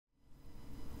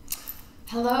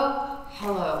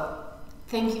Hello.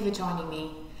 Thank you for joining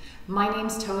me. My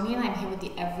name's Tony and I'm here with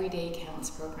the Everyday Counts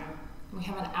program. We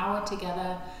have an hour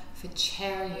together for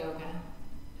chair yoga.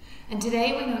 And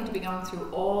today we're going to be going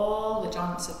through all the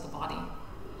joints of the body.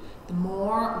 The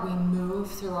more we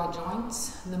move through our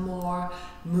joints, the more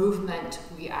movement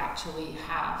we actually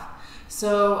have.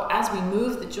 So as we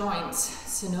move the joints,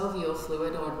 synovial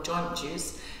fluid or joint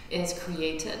juice is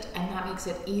created, and that makes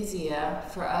it easier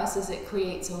for us as it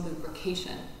creates a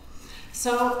lubrication.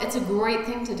 So it's a great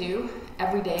thing to do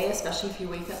every day, especially if you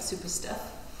wake up super stiff.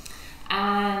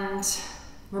 And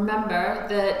remember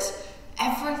that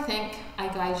everything I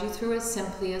guide you through is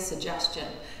simply a suggestion,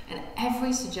 and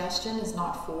every suggestion is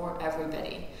not for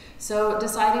everybody. So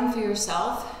deciding for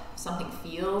yourself if something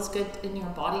feels good in your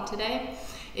body today,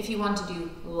 if you want to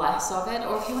do less of it,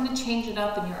 or if you want to change it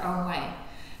up in your own way.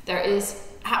 There is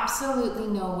absolutely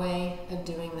no way of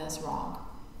doing this wrong.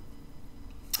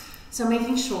 So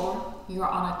making sure you're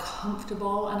on a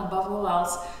comfortable and above all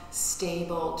else,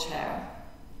 stable chair.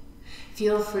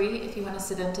 Feel free if you want to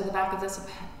sit into the back of this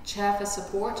chair for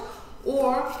support,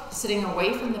 or sitting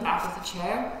away from the back of the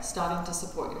chair, starting to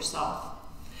support yourself.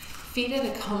 Feet at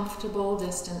a comfortable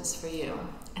distance for you.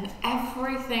 And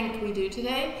everything we do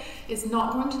today is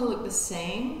not going to look the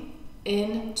same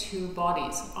in two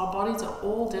bodies. Our bodies are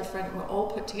all different, we're all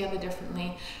put together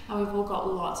differently, and we've all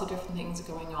got lots of different things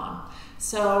going on.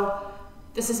 So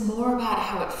this is more about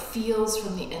how it feels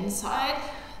from the inside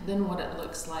than what it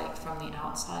looks like from the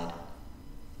outside.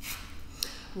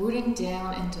 Rooting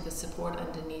down into the support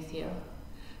underneath you.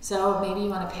 So maybe you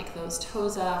want to pick those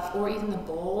toes up, or even the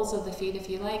balls of the feet if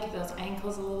you like, give those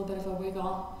ankles a little bit of a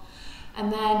wiggle.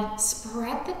 And then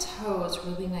spread the toes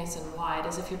really nice and wide,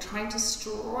 as if you're trying to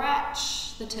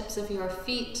stretch the tips of your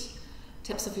feet,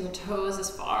 tips of your toes as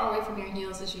far away from your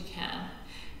heels as you can.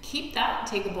 Keep that,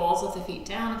 take the balls of the feet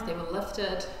down if they were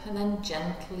lifted, and then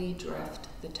gently drift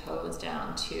the toes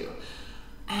down too.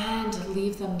 And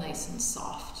leave them nice and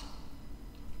soft.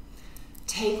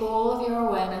 Take all of your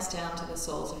awareness down to the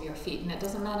soles of your feet, and it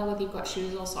doesn't matter whether you've got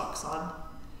shoes or socks on.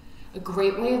 A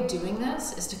great way of doing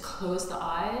this is to close the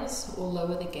eyes or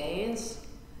lower the gaze.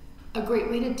 A great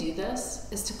way to do this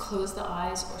is to close the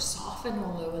eyes or soften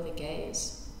or lower the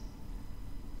gaze.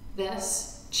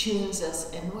 This tunes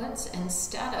us inwards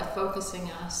instead of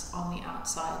focusing us on the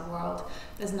outside world.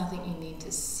 There's nothing you need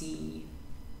to see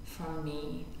from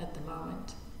me at the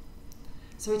moment.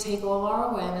 So we take all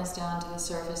our awareness down to the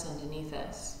surface underneath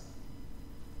us.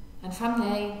 And from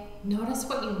there, notice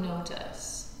what you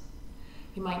notice.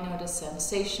 You might notice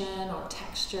sensation or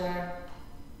texture.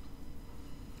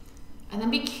 And then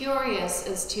be curious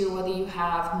as to whether you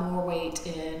have more weight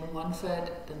in one foot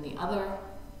than the other.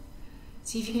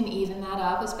 See if you can even that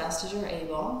up as best as you're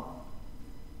able.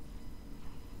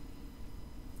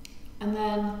 And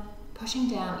then pushing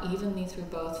down evenly through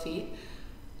both feet,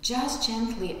 just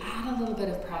gently add a little bit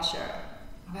of pressure,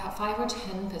 about 5 or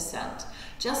 10%,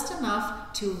 just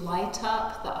enough to light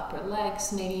up the upper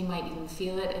legs. Maybe you might even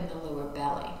feel it in the lower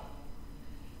belly.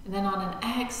 And then on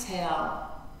an exhale,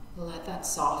 let that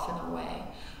soften away.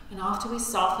 And after we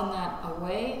soften that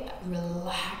away,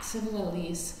 relax and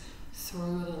release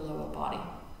through the lower body.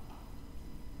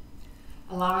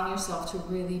 Allowing yourself to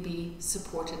really be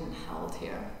supported and held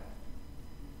here.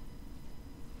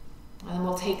 And then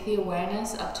we'll take the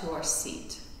awareness up to our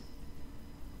seat.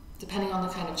 Depending on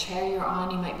the kind of chair you're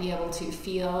on, you might be able to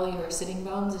feel your sitting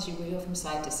bones as you wiggle from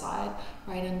side to side,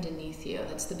 right underneath you.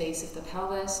 That's the base of the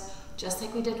pelvis, just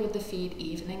like we did with the feet,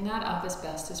 evening that up as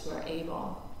best as we're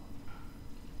able.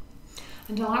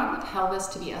 And allow the pelvis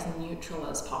to be as neutral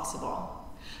as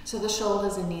possible. So the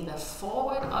shoulders are neither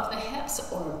forward of the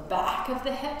hips or back of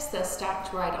the hips, they're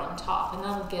stacked right on top, and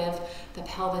that'll give the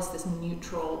pelvis this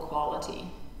neutral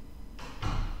quality.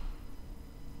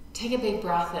 Take a big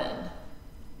breath in.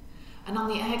 And on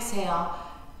the exhale,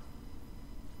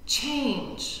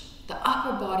 change the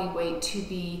upper body weight to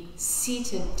be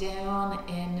seated down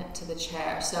into the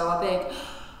chair. So a big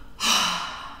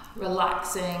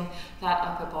relaxing that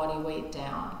upper body weight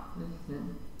down.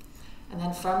 And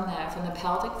then from there, from the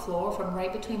pelvic floor, from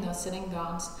right between those sitting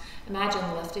bones, imagine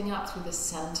lifting up through the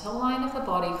center line of the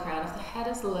body, crown of the head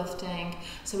is lifting.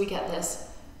 So we get this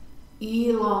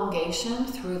elongation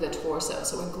through the torso.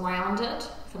 So we're grounded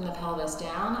from the pelvis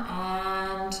down,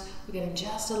 and we're getting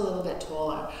just a little bit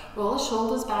taller. Roll the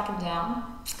shoulders back and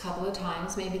down a couple of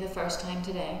times, maybe the first time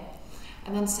today.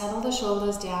 And then settle the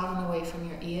shoulders down and away from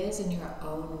your ears in your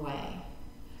own way.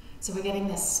 So we're getting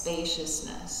this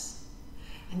spaciousness.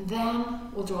 And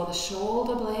then we'll draw the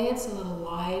shoulder blades a little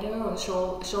wider, or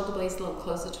shoulder blades a little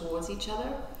closer towards each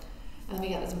other. And then we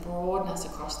get this broadness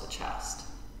across the chest.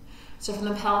 So from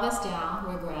the pelvis down,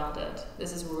 we're grounded.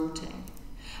 This is rooting.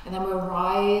 And then we're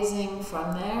rising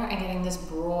from there and getting this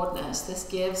broadness. This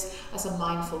gives us a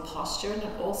mindful posture, and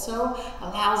it also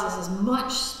allows us as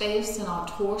much space in our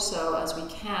torso as we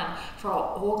can for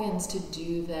our organs to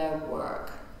do their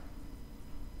work.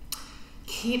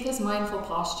 Keep this mindful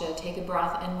posture. Take a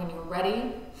breath in when you're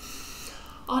ready.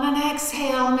 On an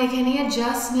exhale, make any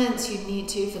adjustments you need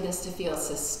to for this to feel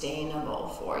sustainable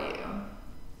for you.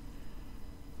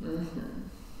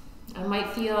 It might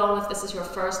feel, if this is your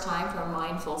first time for a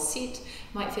mindful seat,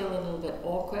 might feel a little bit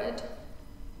awkward.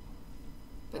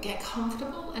 But get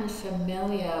comfortable and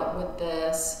familiar with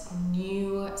this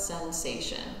new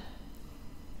sensation.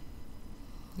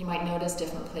 You might notice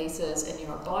different places in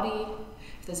your body.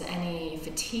 If there's any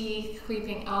fatigue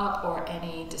creeping up or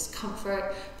any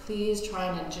discomfort, please try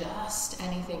and adjust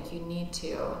anything you need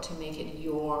to make it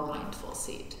your mindful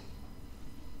seat.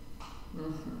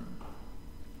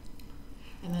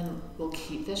 And then we'll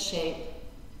keep this shape.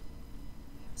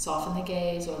 Soften the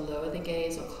gaze or lower the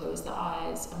gaze or close the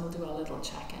eyes, and we'll do our little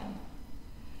check-in.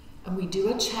 And we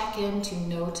do a check-in to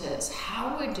notice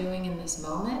how we're doing in this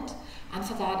moment, and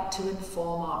for that to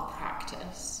inform our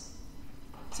practice.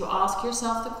 So ask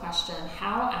yourself the question,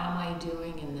 how am I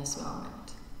doing in this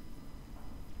moment?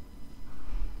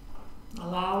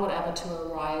 Allow whatever to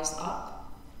arise up.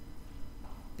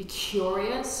 Be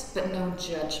curious, but no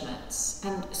judgments.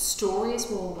 And stories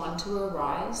will want to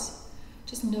arise.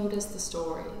 Just notice the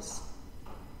stories.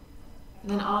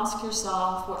 And then ask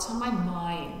yourself, what's on my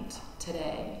mind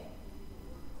today?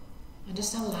 And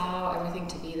just allow everything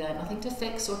to be there. Nothing to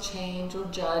fix or change or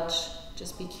judge.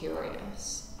 Just be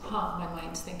curious. My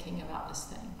mind's thinking about this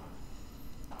thing.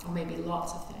 Or maybe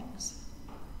lots of things.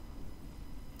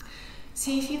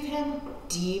 See if you can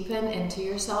deepen into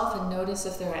yourself and notice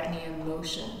if there are any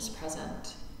emotions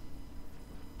present.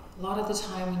 A lot of the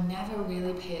time we never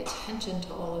really pay attention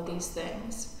to all of these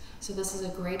things. So this is a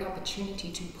great opportunity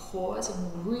to pause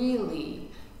and really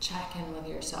check in with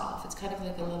yourself. It's kind of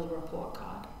like a little report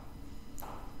card.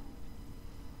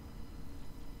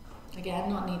 Again,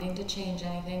 not needing to change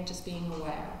anything, just being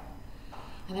aware.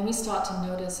 And then we start to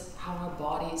notice how our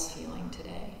body is feeling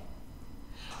today.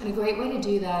 And a great way to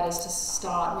do that is to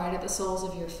start right at the soles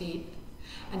of your feet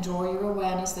and draw your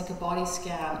awareness like a body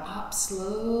scan up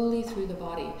slowly through the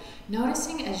body,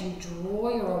 noticing as you draw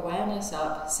your awareness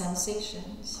up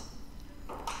sensations.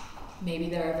 Maybe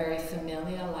there are very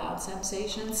familiar, loud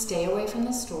sensations. Stay away from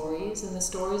the stories. And the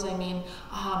stories, I mean,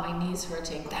 my knee's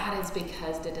hurting. That is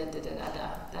because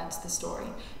da-da-da-da-da-da. That's the story.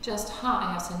 Just,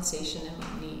 I have sensation in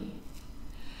my knee.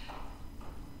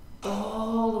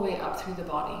 All the way up through the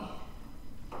body.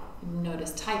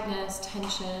 Notice tightness,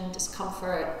 tension,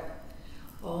 discomfort,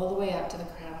 all the way up to the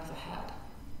crown of the head.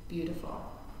 Beautiful.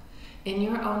 In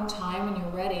your own time, when you're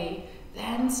ready,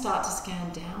 then start to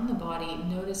scan down the body,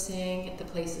 noticing the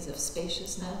places of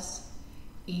spaciousness,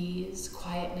 ease,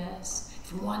 quietness.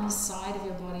 If one side of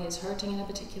your body is hurting in a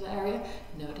particular area,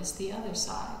 notice the other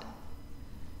side.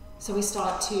 So we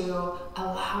start to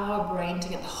allow our brain to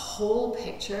get the whole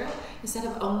picture instead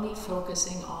of only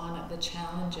focusing on the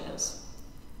challenges.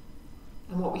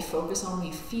 And what we focus on,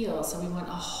 we feel. So we want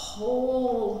a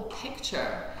whole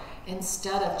picture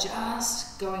instead of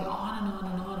just going on and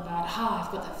on and on about,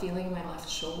 I've got that feeling in my left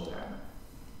shoulder.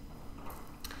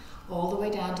 All the way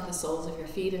down to the soles of your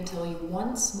feet until you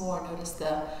once more notice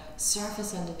the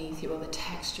surface underneath you or the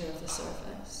texture of the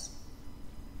surface.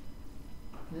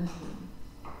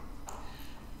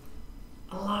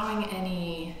 Allowing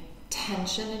any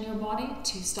tension in your body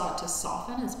to start to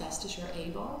soften as best as you're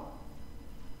able.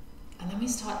 And then we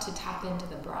start to tap into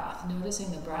the breath,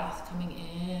 noticing the breath coming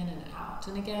in and out.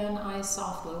 And again, eyes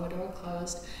soft, lowered or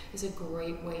closed is a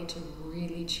great way to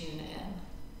really tune in.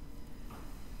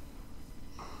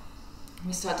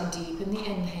 We start to deepen the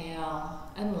inhale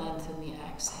and lengthen the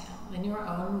exhale. In your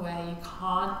own way, you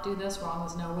can't do this wrong.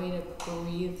 There's no way to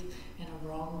breathe in a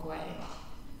wrong way.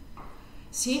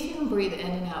 See if you can breathe in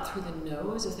and out through the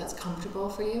nose, if that's comfortable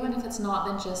for you. And if it's not,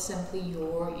 then just simply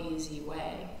your easy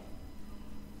way.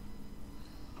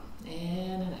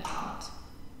 In and out.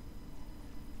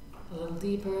 A little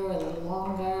deeper, a little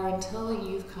longer, until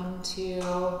you've come to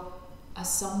a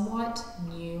somewhat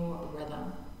new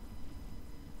rhythm.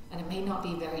 And it may not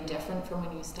be very different from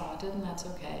when you started, and that's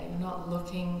okay. We're not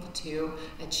looking to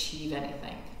achieve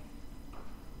anything.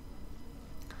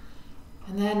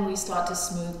 And then we start to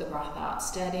smooth the breath out,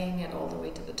 steadying it all the way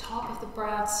to the top of the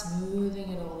breath, smoothing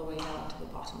it all the way down to the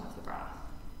bottom of the breath.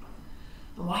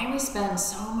 And why we spend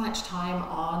so much time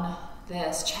on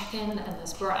this check-in and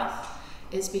this breath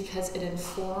is because it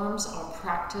informs our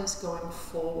practice going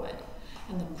forward.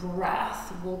 And the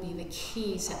breath will be the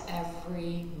key to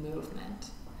every movement.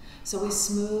 So we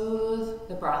smooth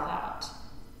the breath out,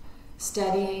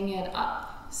 steadying it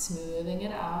up, smoothing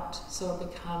it out, so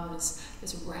it becomes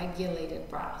this regulated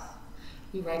breath.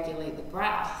 We regulate the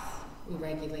breath, we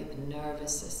regulate the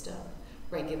nervous system,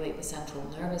 regulate the central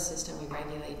nervous system, we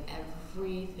regulate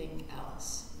everything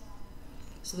else.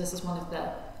 So this is one of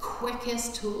the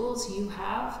quickest tools you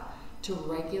have to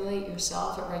regulate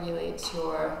yourself. It regulates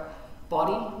your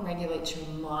body, regulates your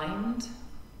mind.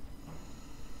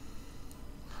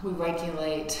 We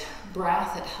regulate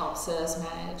breath. It helps us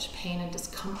manage pain and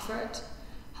discomfort,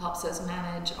 helps us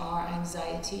manage our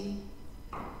anxiety.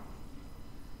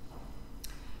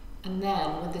 And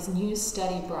then with this new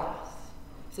steady breath,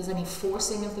 if there's any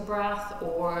forcing of the breath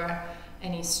or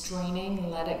any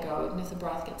straining, let it go, even if the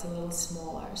breath gets a little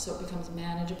smaller, so it becomes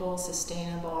manageable,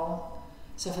 sustainable.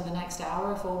 So for the next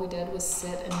hour, if all we did was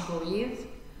sit and breathe,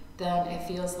 then it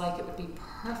feels like it would be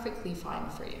perfectly fine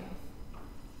for you.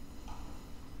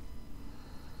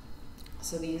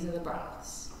 So these are the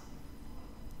breaths.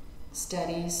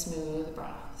 Steady, smooth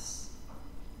breaths.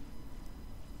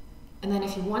 And then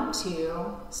if you want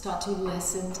to, start to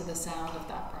listen to the sound of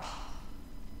that breath.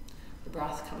 The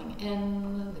breath coming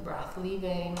in, the breath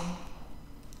leaving.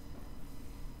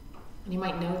 And you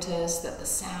might notice that the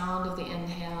sound of the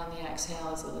inhale and the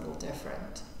exhale is a little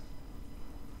different.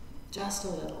 Just a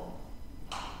little.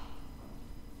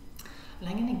 And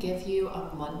I'm going to give you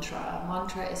a mantra. A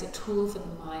mantra is a tool for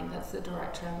the mind. That's the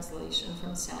direct translation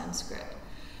from Sanskrit.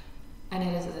 And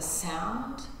it is a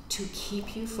sound to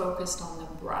keep you focused on the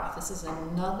breath. This is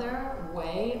another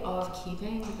way of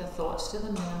keeping the thoughts to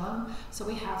the minimum, so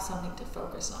we have something to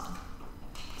focus on.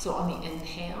 So on the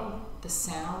inhale, the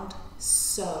sound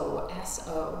so,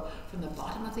 S-O, from the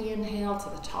bottom of the inhale to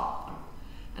the top.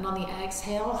 And on the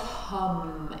exhale,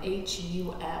 hum,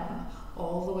 H-U-M,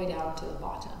 all the way down to the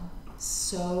bottom.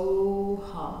 So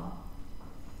hum.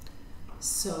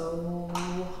 So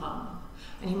hum.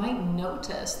 And you might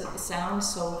notice that the sound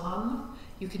so hum,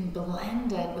 you can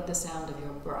blend it with the sound of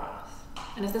your breath.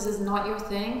 And if this is not your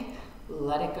thing,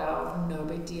 let it go, no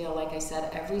big deal. Like I said,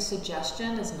 every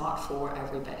suggestion is not for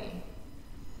everybody.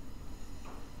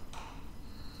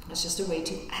 It's just a way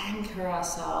to anchor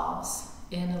ourselves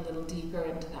in a little deeper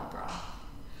into that breath.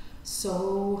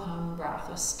 So hum breath,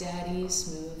 a steady,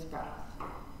 smooth breath.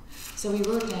 So we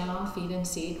wrote down feet and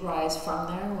seat, rise from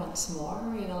there once more.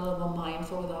 We get a little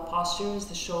mindful with our posture as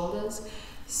the shoulders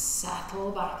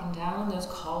settle back and down, those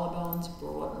collarbones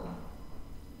broaden.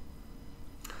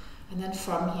 And then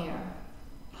from here,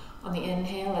 on the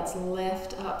inhale, let's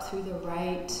lift up through the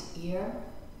right ear.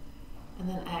 And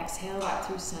then exhale back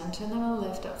through center, and then we'll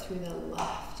lift up through the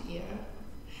left ear.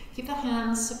 Keep the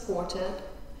hands supported.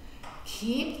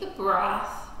 Keep the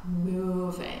breath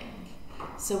moving.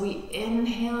 So we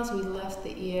inhale as we lift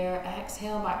the ear,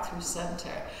 exhale back through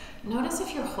center. Notice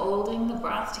if you're holding the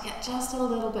breath to get just a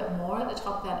little bit more at the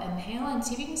top of that inhale, and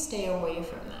see if you can stay away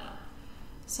from that.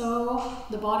 So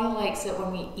the body likes it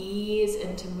when we ease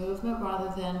into movement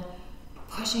rather than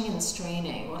pushing and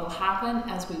straining. What will happen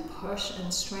as we push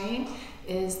and strain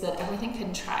is that everything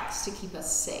contracts to keep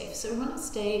us safe. So we want to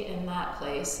stay in that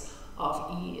place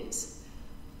of ease.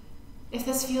 If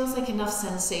this feels like enough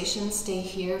sensation, stay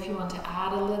here. If you want to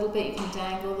add a little bit, you can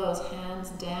dangle those hands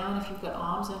down. If you've got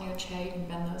arms on your chair, you can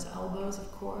bend those elbows, of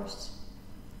course.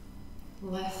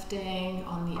 Lifting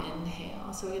on the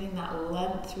inhale. So we're getting that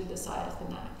length through the side of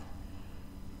the neck.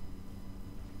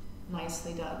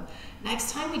 Nicely done.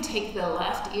 Next time we take the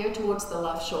left ear towards the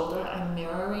left shoulder, I'm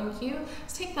mirroring you.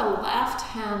 Let's take the left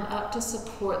hand up to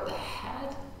support the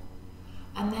head.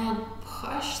 And then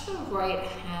push the right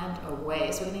hand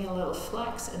away. So we're getting a little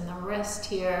flex in the wrist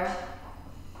here.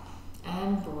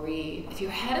 And breathe. If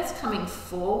your head is coming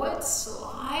forward,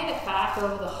 slide it back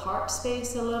over the heart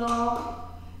space a little.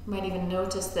 You might even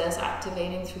notice this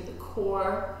activating through the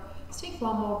core. Let's take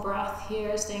one more breath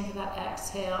here, staying for that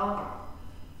exhale.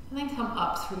 And then come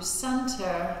up through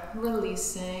center,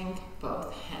 releasing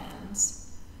both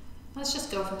hands. Let's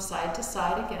just go from side to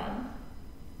side again.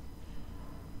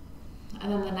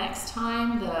 And then the next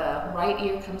time the right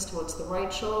ear comes towards the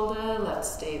right shoulder,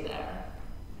 let's stay there.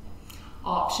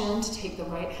 Option to take the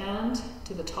right hand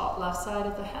to the top left side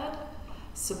of the head,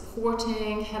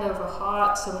 supporting head over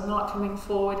heart, so we're not coming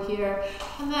forward here.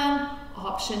 And then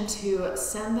option to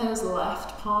send those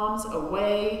left palms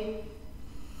away,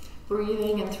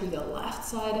 breathing in through the left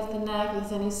side of the neck. If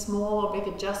there's any small or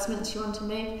big adjustments you want to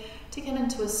make to get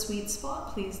into a sweet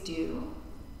spot, please do.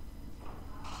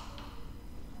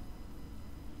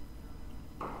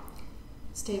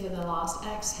 Stay for the last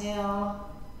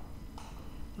exhale.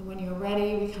 And when you're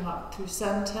ready, we come up through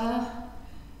center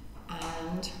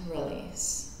and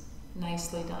release.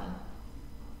 Nicely done.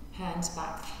 Hands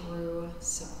back through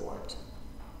support.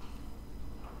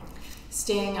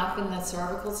 Staying up in the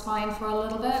cervical spine for a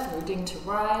little bit, rooting to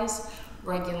rise,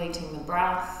 regulating the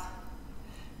breath.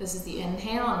 This is the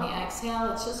inhale, and the exhale,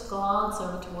 let's just glance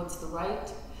over towards the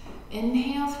right.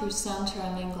 Inhale through center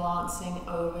and then glancing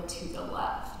over to the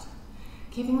left.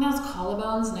 Keeping those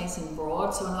collarbones nice and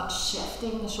broad so we're not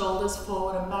shifting the shoulders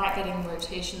forward and back, getting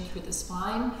rotation through the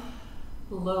spine.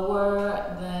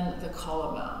 Lower than the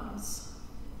collarbones.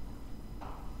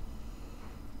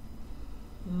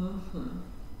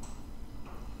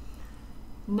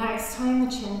 Next time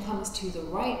the chin comes to the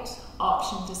right,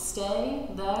 option to stay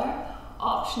there,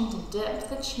 option to dip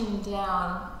the chin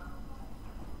down,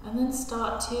 and then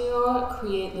start to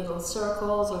create little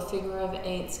circles or figure of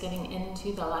eights getting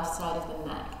into the left side of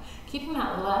the neck. Keeping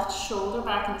that left shoulder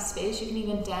back in space, you can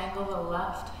even dangle the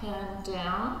left hand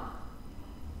down.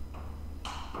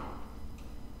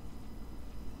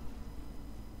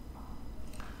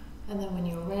 And then when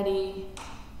you're ready,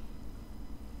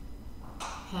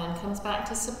 hand comes back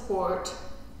to support,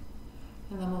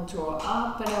 and then we'll draw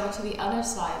up and over to the other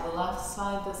side, the left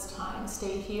side this time.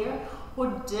 Stay here, or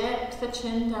dip the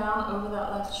chin down over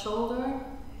that left shoulder.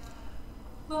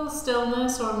 A little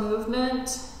stillness or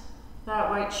movement.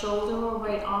 That right shoulder or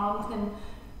right arm can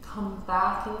come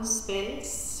back in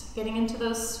space, getting into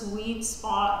those sweet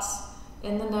spots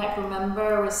in the neck.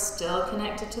 Remember, we're still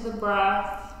connected to the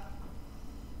breath.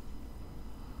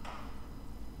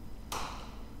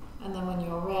 And then when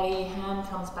you're ready, hand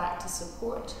comes back to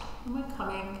support. And we're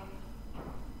coming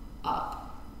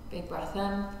up. Big breath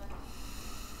in.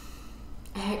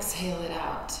 Exhale it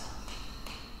out.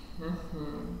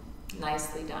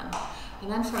 Nicely done.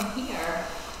 And then from here,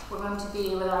 we're going to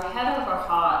be with our head over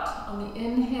heart. On the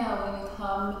inhale, we're going to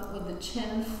come with the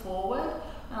chin forward.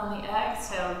 And on the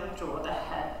exhale, we're going to draw the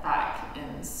head back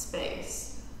in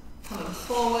space. Coming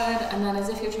forward, and then as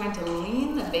if you're trying to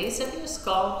lean the base of your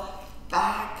skull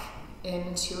back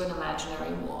into an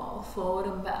imaginary wall, forward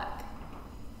and back.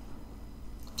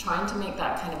 Trying to make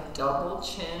that kind of double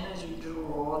chin as you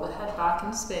draw the head back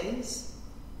in space.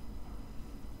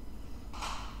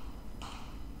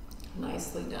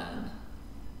 Nicely done.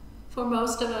 For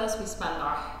most of us, we spend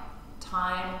our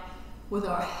time with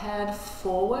our head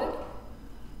forward,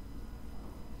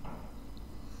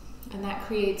 and that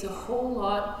creates a whole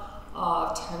lot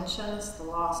of tension. This is the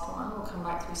last one. We'll come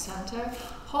back through center.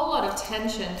 Whole lot of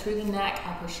tension through the neck,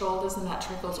 upper shoulders, and that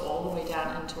trickles all the way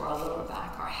down into our lower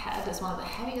back. Our head is one of the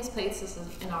heaviest places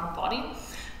in our body,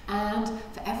 and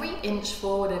for every inch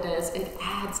forward it is, it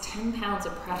adds 10 pounds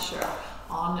of pressure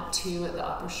onto the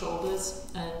upper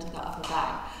shoulders and the upper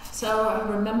back. So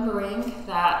remembering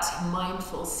that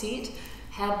mindful seat,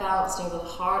 head balanced over the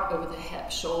heart, over the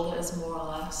hips, shoulders more or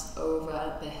less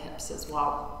over the hips as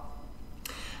well.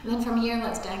 And then from here,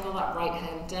 let's dangle that right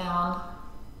hand down.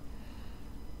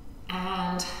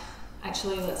 And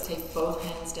actually, let's take both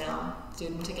hands down, do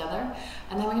them together.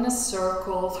 And then we're going to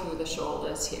circle through the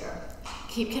shoulders here.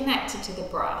 Keep connected to the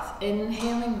breath.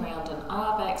 Inhaling round and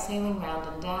up, exhaling round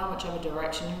and down, whichever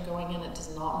direction you're going in, it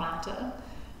does not matter.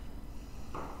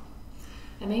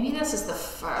 And maybe this is the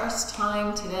first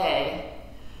time today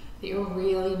that you're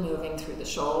really moving through the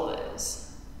shoulders.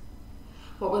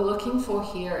 What we're looking for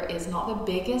here is not the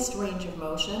biggest range of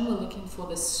motion, we're looking for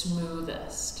the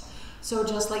smoothest. So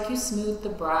just like you smooth the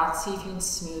breath, see if you can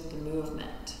smooth the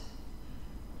movement.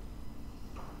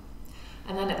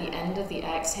 And then at the end of the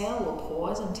exhale, we'll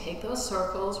pause and take those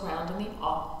circles round in the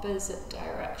opposite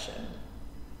direction.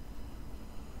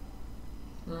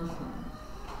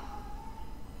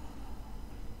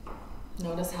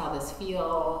 Notice how this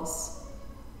feels.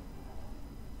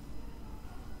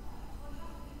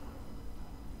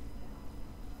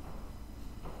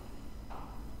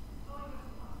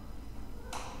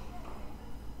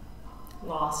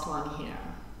 Last one here.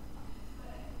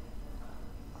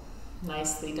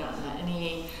 Nicely done.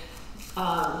 Any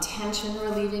tension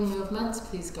relieving movements,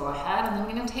 please go ahead. And then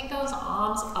we're going to take those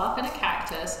arms up in a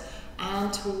cactus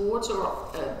and towards or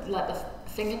let the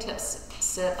fingertips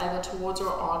sit either towards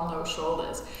or on those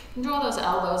shoulders. You can draw those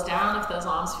elbows down if those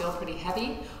arms feel pretty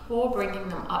heavy, or bringing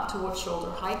them up towards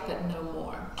shoulder height, but no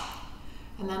more.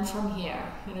 And then from here,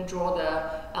 I'm going to draw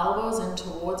the elbows in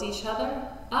towards each other,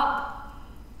 up,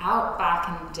 out, back,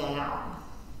 and down.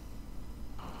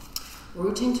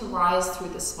 Rooting to rise through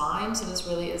the spine, so this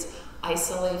really is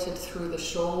isolated through the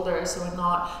shoulder, so we're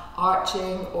not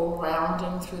arching or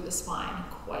rounding through the spine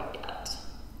quite yet.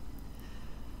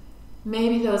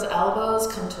 Maybe those elbows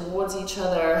come towards each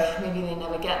other. Maybe they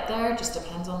never get there. It just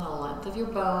depends on the length of your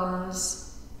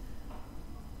bones.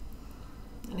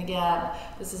 And again,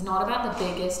 this is not about the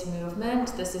biggest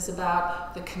movement. This is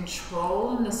about the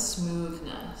control and the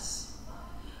smoothness.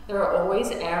 There are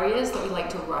always areas that we like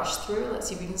to rush through. Let's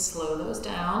see if we can slow those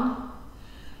down.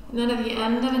 And then at the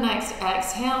end of the next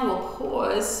exhale, we'll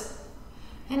pause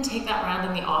and take that round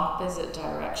in the opposite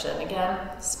direction.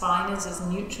 Again, spine is as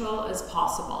neutral as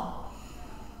possible.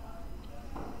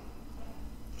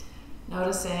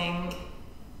 Noticing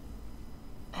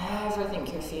everything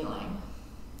you're feeling.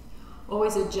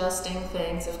 Always adjusting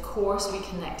things. Of course, we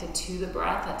connected to the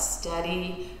breath, that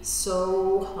steady,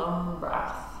 so hum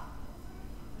breath.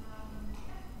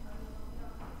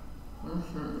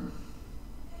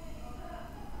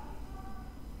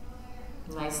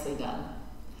 Nicely done.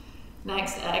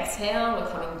 Next exhale, we're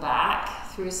coming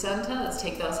back through center. Let's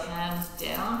take those hands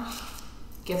down.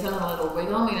 Give them a little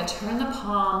wiggle. We're going to turn the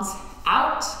palms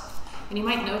out. And you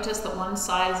might notice that one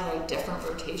side is a very different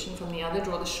rotation from the other.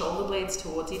 Draw the shoulder blades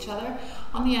towards each other.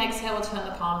 On the exhale, we'll turn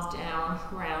the palms down,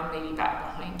 round, maybe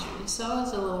back behind you. So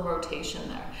there's a little rotation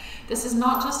there. This is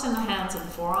not just in the hands and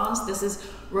forearms. This is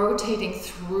rotating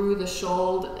through the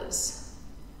shoulders.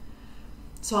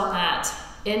 So on that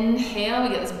inhale, we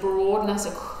get this broadness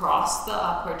across the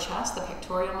upper chest, the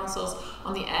pectoral muscles.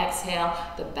 On the exhale,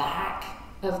 the back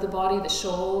of the body, the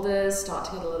shoulders start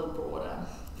to get a little broader.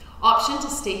 Option to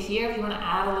stay here if you want to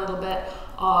add a little bit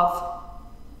of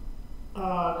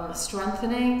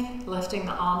strengthening, lifting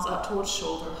the arms up towards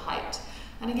shoulder height.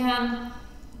 And again,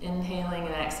 inhaling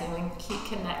and exhaling, keep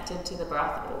connected to the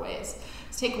breath always.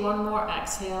 Let's take one more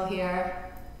exhale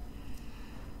here.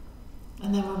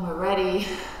 And then when we're ready,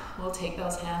 we'll take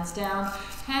those hands down.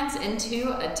 Hands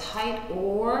into a tight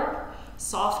or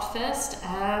soft fist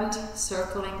and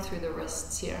circling through the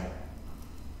wrists here.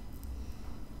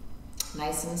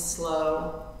 Nice and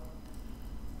slow,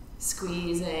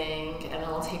 squeezing, and then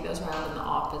we'll take those around in the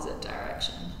opposite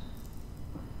direction.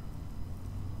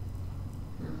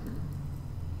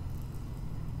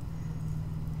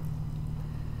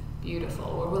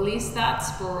 Beautiful. We'll release that,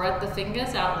 spread the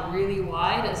fingers out really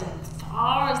wide, as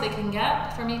far as they can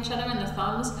get from each other, and the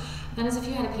thumbs. Then as if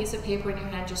you had a piece of paper in your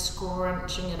hand, just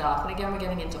scrunching it up. And again, we're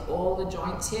getting into all the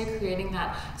joints here, creating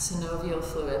that synovial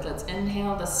fluid. Let's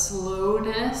inhale. The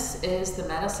slowness is the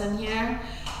medicine here.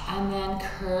 And then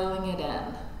curling it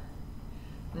in.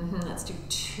 Let's do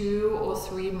 2 or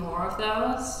 3 more of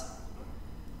those.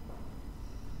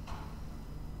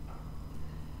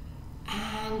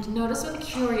 And notice with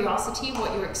curiosity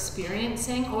what you're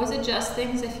experiencing. Always adjust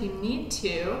things if you need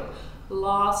to.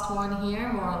 Last one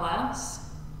here, more or less.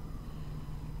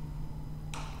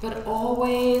 But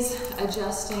always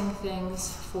adjusting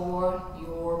things for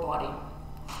your body.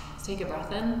 Let's take a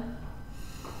breath in.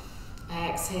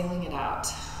 Exhaling it out.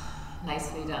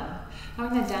 Nicely done. Now we're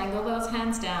going to dangle those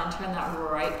hands down. Turn that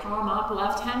right palm up.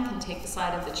 Left hand can take the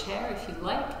side of the chair if you'd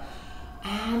like.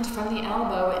 And from the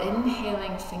elbow,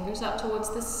 inhaling, fingers up towards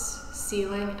the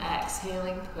ceiling.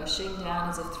 Exhaling, pushing down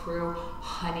as if through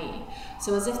honey.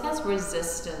 So as if there's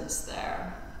resistance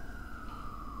there.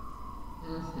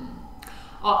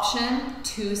 Option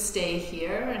to stay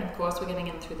here, and of course we're getting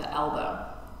in through the elbow.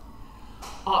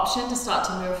 Option to start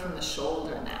to move from the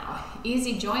shoulder now.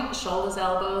 Easy joint, shoulders,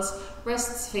 elbows,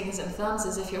 wrists, fingers and thumbs,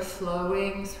 as if you're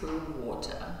flowing through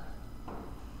water.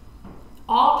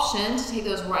 Option to take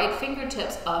those right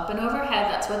fingertips up and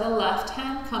overhead. That's where the left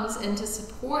hand comes into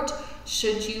support,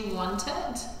 should you want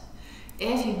it.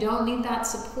 If you don't need that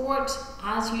support,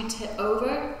 as you tip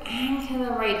over, anchor the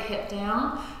right hip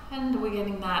down, and we're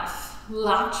getting that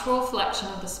lateral flexion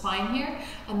of the spine here,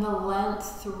 and the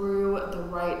length through the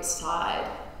right side.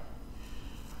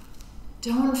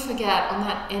 Don't forget, on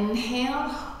that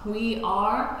inhale, we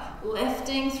are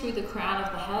lifting through the crown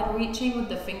of the head, reaching with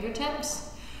the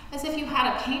fingertips, as if you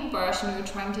had a paintbrush and you were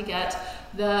trying to get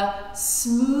the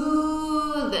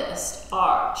smoothest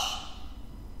arch.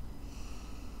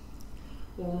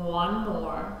 One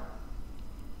more.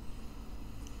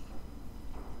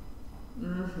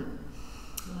 And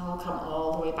then we'll come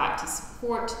all the way back to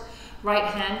support. Right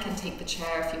hand can take the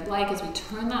chair if you'd like, as we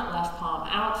turn that left palm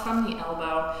out from the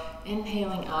elbow,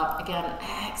 inhaling up, again,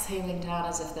 exhaling down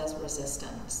as if there's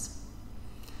resistance.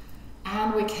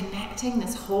 And we're connecting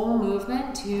this whole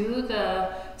movement to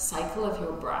the cycle of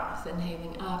your breath,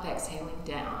 inhaling up, exhaling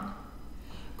down.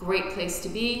 Great place to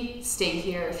be. Stay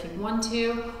here if you want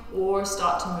to, or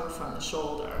start to move from the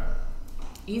shoulder.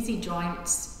 Easy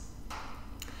joints.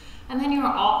 And then your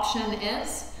option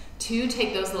is 2,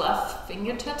 take those left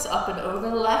fingertips up and over.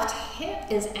 The left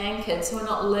hip is anchored, so we're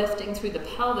not lifting through the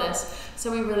pelvis,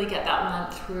 so we really get that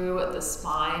length through the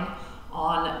spine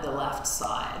on the left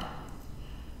side.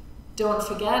 Don't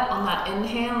forget, on that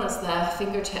inhale, as the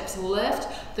fingertips lift,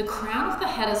 the crown of the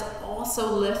head is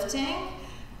also lifting,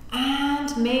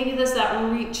 and maybe there's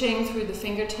that reaching through the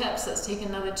fingertips. Let's take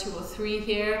another 2 or 3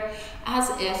 here, as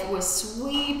if we're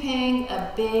sweeping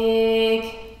a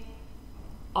big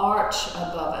arch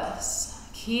above us.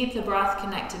 Keep the breath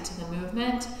connected to the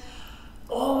movement.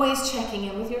 Always checking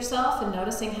in with yourself and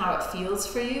noticing how it feels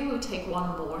for you. We'll take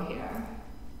one more here.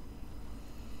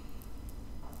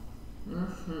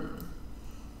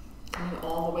 Coming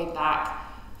all the way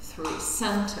back through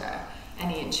center.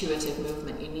 Any intuitive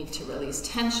movement you need to release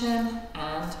tension,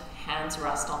 and hands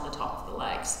rest on the top of the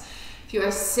legs. If you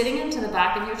are sitting into the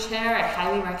back of your chair, I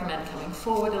highly recommend coming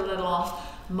forward a little.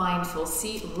 Mindful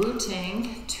seat,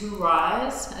 rooting to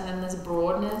rise, and then there's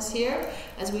broadness here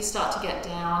as we start to get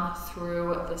down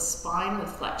through the spine with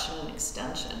flexion and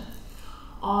extension.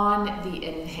 On the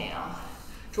inhale,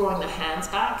 drawing the hands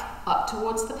back up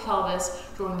towards the pelvis,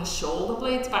 drawing the shoulder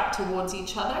blades back towards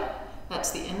each other.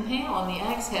 That's the inhale. On the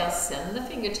exhale, send the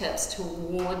fingertips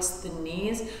towards the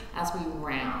knees as we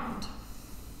round.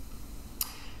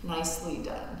 Nicely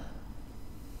done.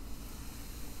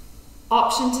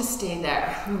 Option to stay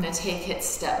there. I'm going to take it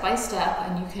step by step,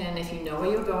 and you can, if you know where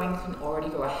you're going, you can already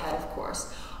go ahead, of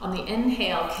course. On the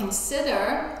inhale,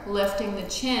 consider lifting the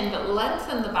chin, but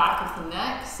lengthen the back of the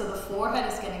neck so the forehead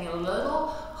is getting a little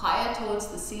higher towards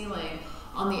the ceiling.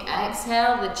 On the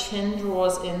exhale, the chin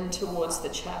draws in towards the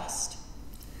chest.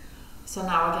 So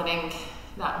now we're getting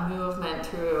that movement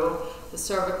through the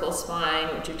cervical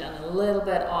spine, which we've done a little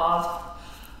bit of.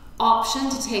 Option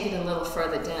to take it a little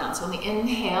further down. So on the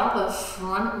inhale, the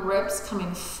front ribs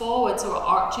coming forward, so we're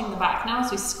arching the back now as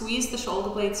we squeeze the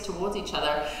shoulder blades towards each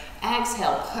other.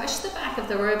 Exhale, push the back of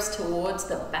the ribs towards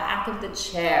the back of the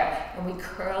chair, and we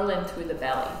curl in through the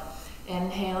belly.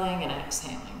 Inhaling and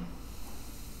exhaling.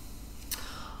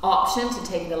 Option to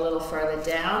take it a little further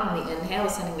down. On the inhale,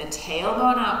 sending the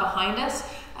tailbone out behind us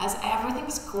as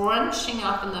everything's scrunching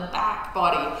up in the back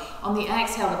body. On the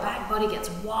exhale, the back body gets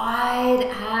wide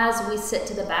as we sit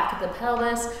to the back of the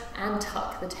pelvis and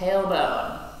tuck the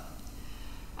tailbone.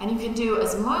 And you can do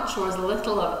as much or as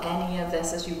little of any of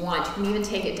this as you want. You can even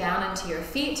take it down into your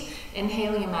feet.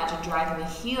 Inhaling, imagine dragging the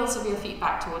heels of your feet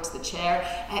back towards the chair.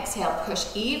 Exhale, push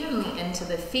evenly into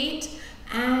the feet.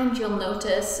 And you'll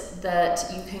notice that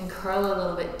you can curl a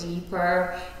little bit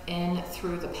deeper in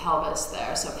through the pelvis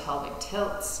there. So pelvic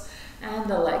tilts and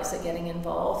the legs are getting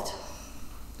involved.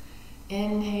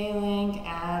 Inhaling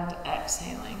and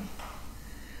exhaling.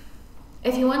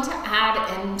 If you want to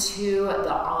add into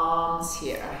the arms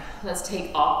here, let's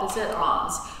take opposite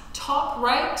arms. Top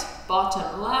right,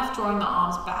 bottom left, drawing the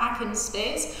arms back in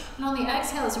space. And on the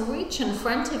exhale, let's reach in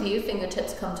front of you.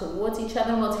 Fingertips come towards each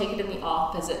other, and we'll take it in the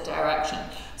opposite direction.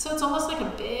 So it's almost like a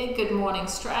big good morning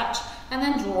stretch, and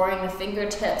then drawing the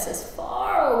fingertips as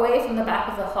far away from the back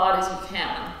of the heart as you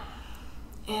can.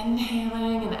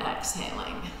 Inhaling and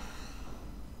exhaling.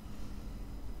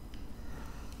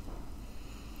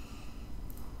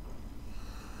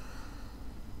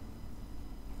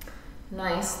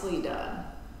 Nicely done.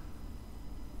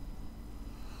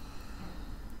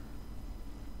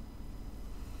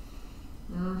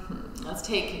 Let's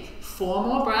take 4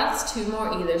 more breaths, 2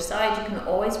 more either side. You can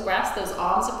always rest. Those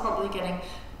arms are probably getting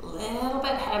a little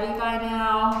bit heavy by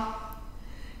now.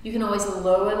 You can always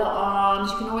lower the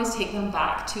arms. You can always take them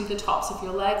back to the tops of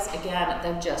your legs. Again,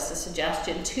 they're just a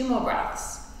suggestion. 2 more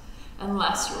breaths,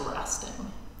 unless you're resting.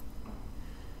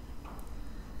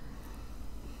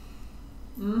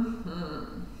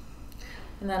 And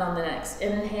then on the next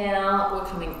inhale, we're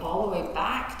coming all the way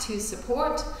back to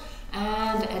support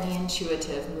and any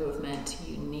intuitive movement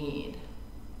you need.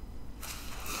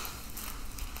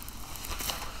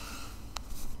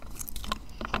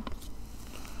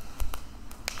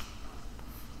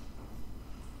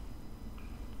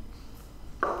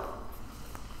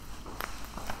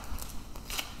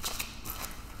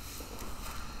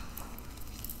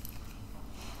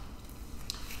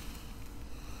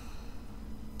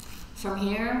 From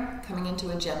here, coming into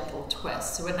a gentle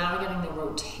twist. So we're now getting the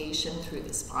rotation through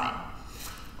the spine.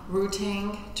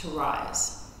 Rooting to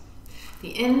rise.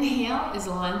 The inhale is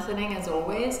lengthening as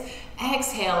always.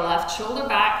 Exhale, left shoulder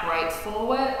back, right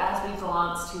forward as we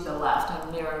glance to the left.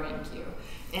 I'm mirroring you.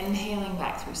 Inhaling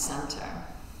back through center.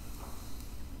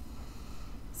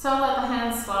 So let the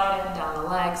hands slide up and down the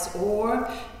legs, or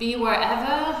be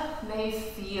wherever they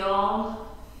feel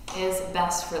is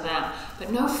best for them.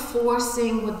 But no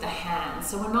forcing with the hands.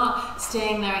 So we're not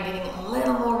staying there and getting a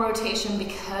little more rotation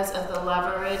because of the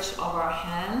leverage of our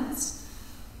hands.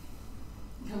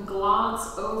 You can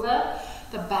glance over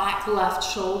the back left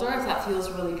shoulder if that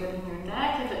feels really good in your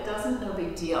neck. If it doesn't, no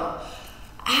big deal.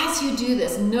 As you do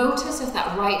this, notice if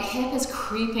that right hip is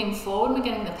creeping forward. We're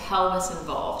getting the pelvis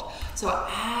involved. So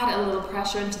add a little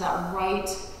pressure into that right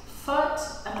foot,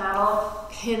 and that'll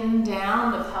pin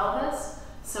down the pelvis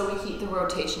so we keep the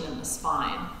rotation in the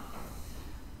spine.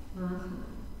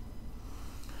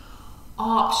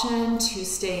 Option to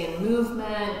stay in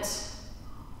movement,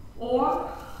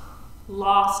 or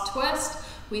last twist,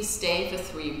 we stay for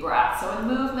 3 breaths. So in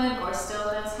movement or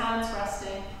stillness, hands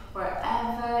resting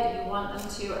wherever you want them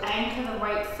to. Anchor the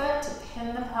right foot to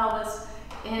pin the pelvis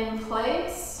in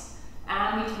place.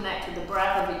 And we connect with the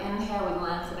breath. Every inhale, we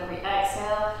lengthen. Every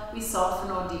exhale, we soften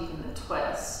or deepen the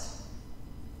twist.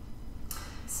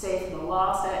 Stay for the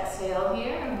last exhale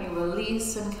here, and we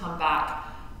release and come back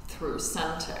through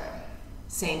center.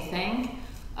 Same thing,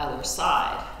 other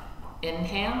side.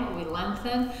 Inhale, we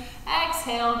lengthen.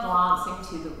 Exhale, glancing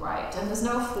to the right. And there's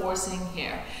no forcing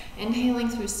here. Inhaling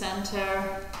through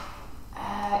center.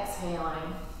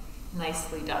 Exhaling.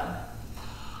 Nicely done.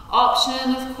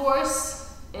 Option, of course,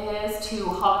 is to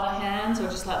hover the hands or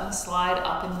just let them slide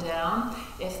up and down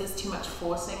if there's too much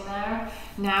forcing there.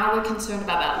 Now we're concerned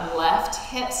about that left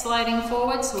hip sliding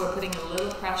forward, so we're putting a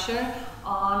little pressure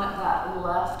on that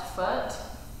left foot.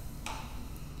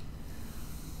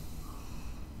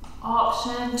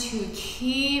 Option to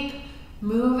keep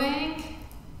moving.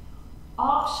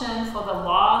 Option for the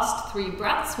last 3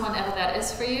 breaths, whenever that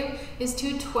is for you, is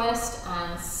to twist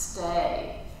and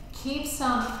stay. Keep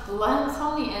some length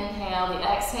on the inhale. The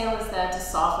exhale is there to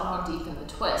soften or deepen the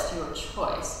twist, your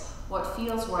choice. What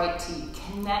feels right to you.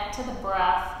 Connect to the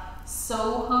breath.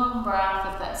 So hum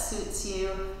breath if that suits you.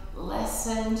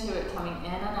 Listen to it coming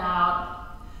in and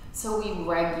out so we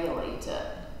regulate it.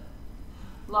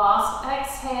 Last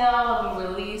exhale, and we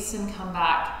release and come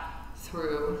back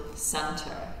through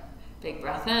center. Big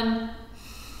breath in.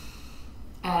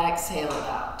 Exhale it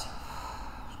out.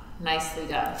 Nicely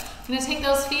done. I'm going to take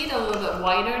those feet a little bit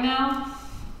wider now.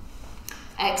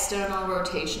 External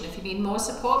rotation. If you need more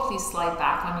support, please slide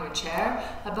back on your chair.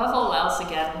 Above all else,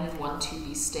 again, we want to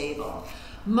be stable.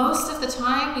 Most of the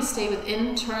time, we stay with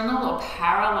internal or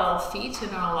parallel feet in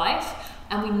our life,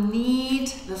 and we need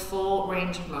the full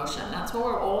range of motion. That's what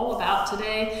we're all about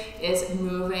today, is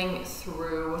moving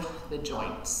through the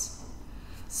joints.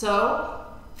 So,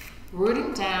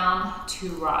 rooting down to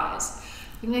rise.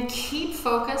 We're going to keep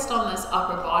focused on this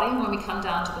upper body. When we come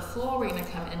down to the floor, we're going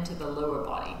to come into the lower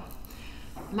body.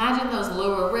 Imagine those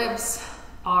lower ribs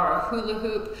are a hula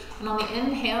hoop, and on the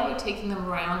inhale, we're taking them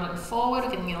round and forward,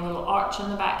 getting a little arch in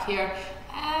the back here.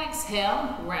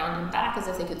 Exhale, round and back as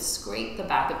if they could scrape the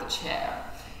back of the chair.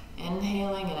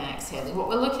 Inhaling and exhaling. What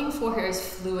we're looking for here is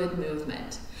fluid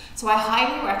movement. So I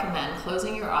highly recommend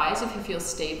closing your eyes if you feel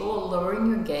stable, lowering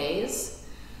your gaze,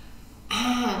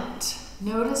 and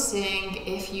noticing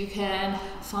if you can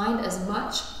find as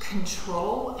much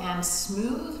control and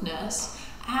smoothness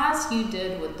as you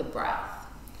did with the breath.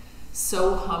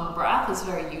 So hum breath is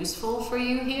very useful for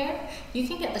you here. You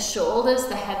can get the shoulders,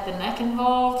 the head, the neck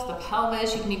involved, the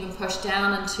pelvis. You can even push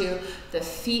down into the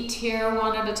feet here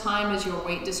one at a time as your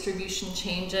weight distribution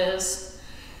changes.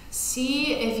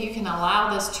 See if you can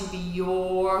allow this to be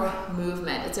your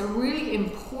movement. It's a really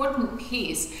important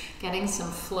piece, getting some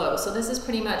flow. So this is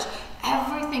pretty much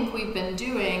everything we've been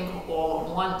doing all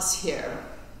at once here.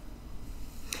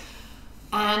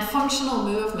 And functional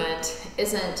movement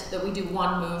isn't that we do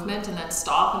one movement and then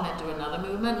stop and then do another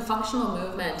movement. Functional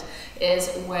movement is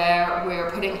where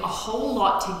we're putting a whole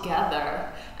lot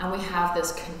together and we have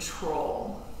this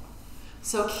control.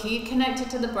 So keep connected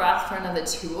to the breath for another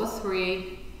 2 or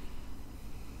 3.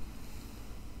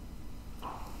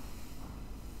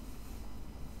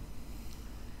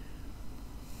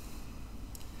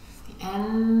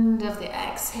 End of the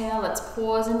exhale, let's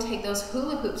pause and take those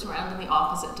hula hoops around in the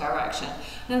opposite direction.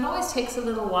 And it always takes a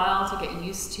little while to get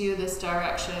used to this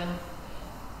direction.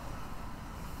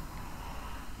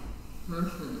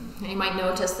 You might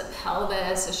notice the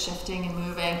pelvis is shifting and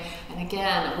moving. And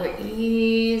again, we're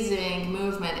easing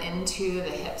movement into the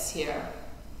hips here.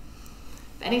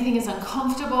 If anything is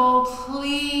uncomfortable,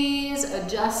 please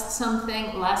adjust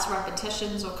something, less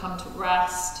repetitions, or come to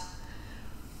rest.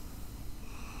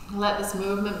 Let this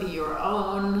movement be your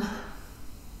own.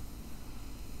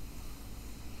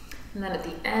 And then at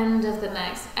the end of the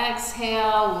next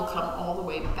exhale, we'll come all the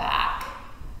way back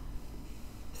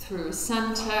through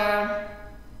center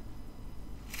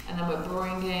And then we're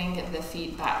bringing the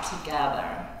feet back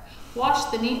together.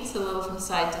 Wash the knees a little from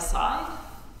side to side.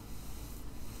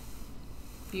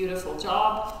 Beautiful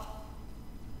job.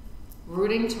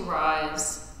 Rooting to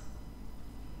rise.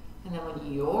 And then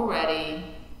when you're ready,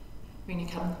 we're going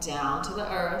to come down to the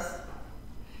earth.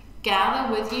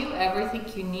 Gather with you everything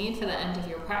you need for the end of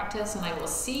your practice, and I will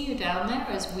see you down there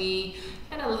as we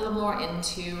get a little more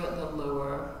into the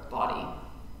lower body.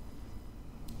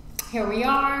 Here we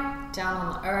are, down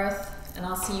on the earth, and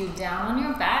I'll see you down on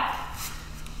your back.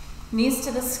 Knees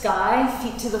to the sky,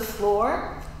 feet to the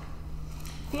floor.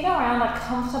 Feet around a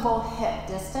comfortable hip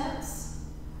distance.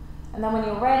 And then when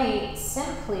you're ready,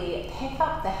 simply pick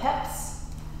up the hips,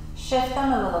 shift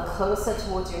them a little closer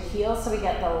towards your heels so we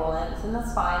get the length in the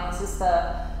spine. This is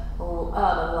the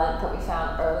length that we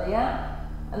found earlier.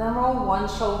 And then roll one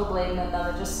shoulder blade and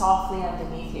another just softly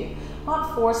underneath you.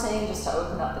 Not forcing, just to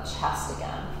open up the chest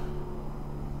again.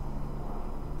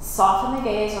 Soften the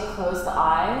gaze or close the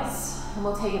eyes. And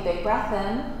we'll take a big breath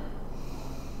in.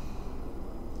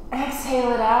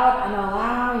 Exhale it out and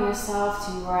allow yourself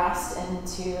to rest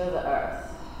into the earth.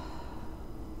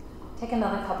 Take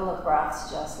another couple of breaths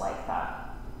just like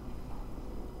that.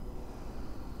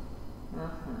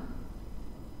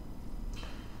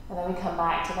 And then we come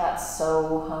back to that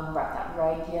Soham breath, that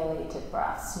regulated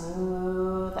breath,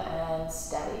 smooth and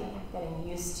steady, getting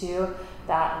used to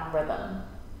that rhythm.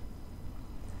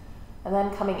 And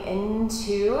then coming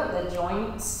into the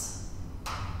joints,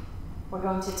 we're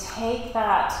going to take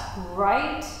that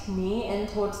right knee in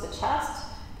towards the chest.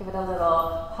 Give it a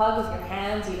little hug with your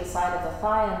hands either side of the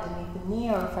thigh, underneath the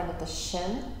knee or in front of the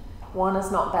shin. One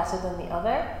is not better than the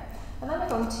other. And then we're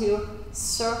going to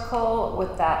circle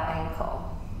with that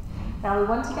ankle. Now we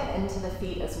want to get into the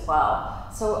feet as well.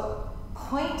 So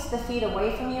point the feet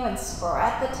away from you and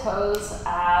spread the toes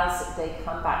as they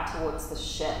come back towards the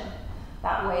shin.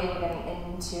 That way we're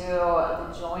getting into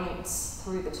the joints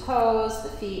through the toes, the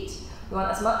feet. We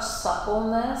want as much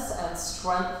suppleness and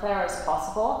strength there as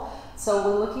possible. So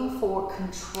we're looking for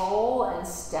control and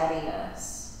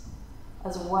steadiness,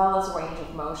 as well as range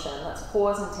of motion. Let's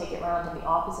pause and take it around in the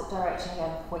opposite direction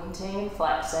again, pointing and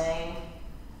flexing.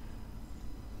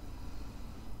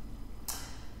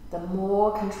 The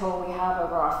more control we have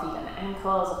over our feet and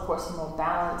ankles, of course, the more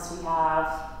balance we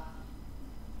have.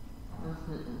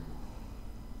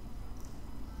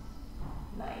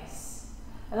 Nice.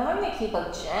 And then I'm going to keep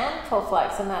a gentle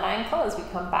flex in that ankle as we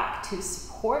come back to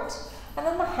support. And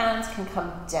then the hands can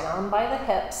come down by the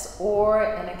hips or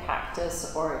in a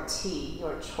cactus or a T,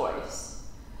 your choice.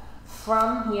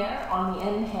 From here, on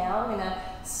the inhale, we're going to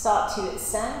start to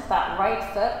send that right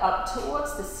foot up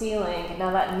towards the ceiling.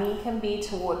 Now that knee can be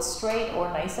towards straight or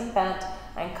nice and bent,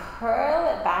 and curl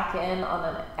it back in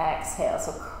on an exhale.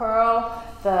 So curl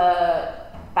the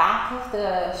back of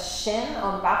the shin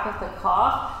or the back of the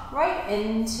calf right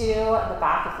into the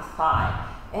back of the thigh.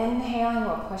 Inhaling,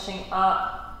 we're pushing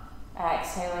up.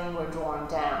 Exhaling, we're drawing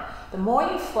down. The more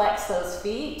you flex those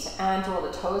feet and draw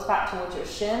the toes back towards your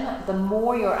shin, the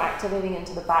more you're activating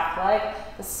into the back leg.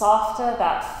 The softer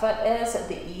that foot is,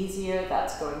 the easier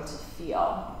that's going to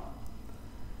feel.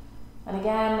 And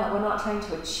again, we're not trying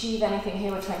to achieve anything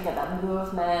here. We're trying to get that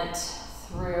movement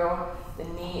through the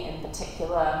knee in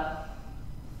particular,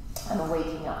 and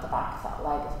waking up the back of that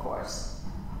leg, of course.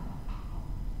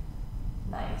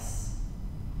 Nice.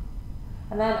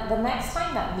 And then the next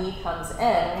time that knee comes in,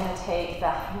 we're going to take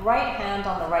the right hand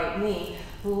on the right knee.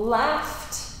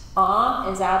 Left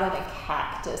arm is out in a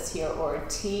cactus here, or a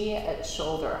T at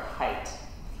shoulder height.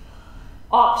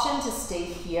 Option to stay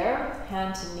here,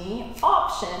 hand to knee.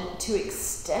 Option to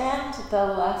extend the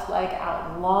left leg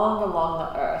out long along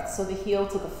the earth, so the heel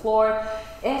to the floor.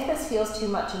 If this feels too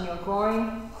much in your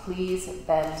groin, please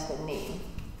bend the knee.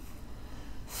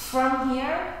 From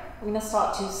here, we're going to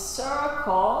start to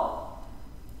circle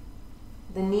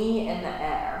the knee in the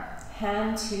air,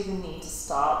 hand to the knee to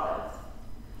start with.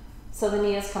 So the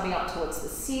knee is coming up towards the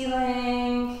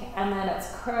ceiling, and then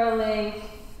it's curling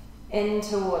in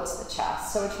towards the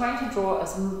chest. So we're trying to draw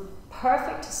as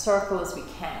perfect a circle as we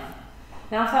can.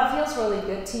 Now if that feels really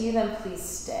good to you, then please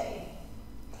stay.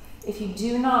 If you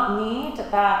do not need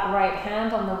that right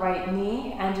hand on the right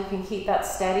knee, and you can keep that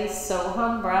steady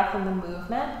Soham breath in the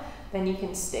movement, then you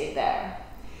can stay there.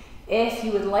 If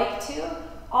you would like to,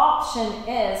 option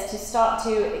is to start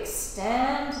to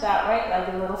extend that right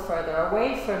leg a little further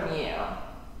away from you.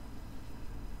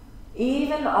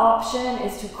 Even option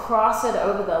is to cross it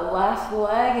over the left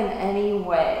leg in any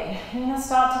way. You're going to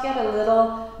start to get a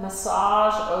little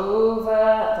massage over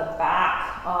the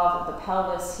back of the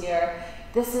pelvis here.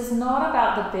 This is not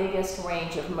about the biggest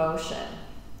range of motion.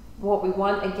 what we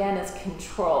want again is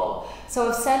control. So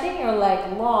if sending your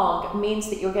leg long means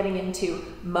that you're getting into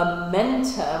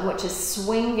momentum, which is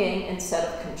swinging instead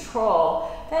of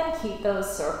control, then keep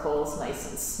those circles nice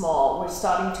and small. We're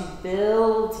starting to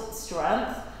build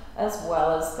strength as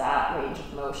well as that range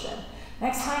of motion.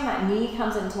 Next time that knee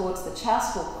comes in towards the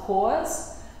chest, we'll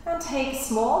pause and take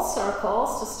small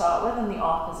circles to start with in the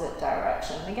opposite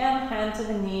direction. Again, hand to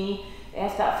the knee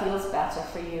if that feels better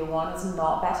for you. One is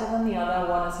not better than the other,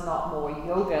 one is not more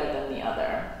yoga than the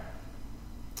other.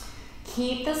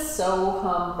 Keep the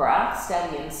Soham breath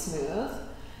steady and smooth,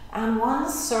 and one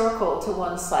circle to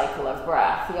one cycle of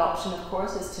breath. The option, of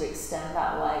course, is to extend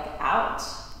that leg out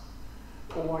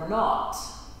or not.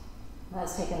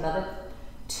 Let's take another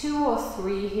 2 or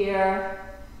 3 here.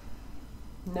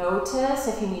 Notice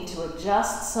if you need to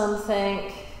adjust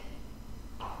something.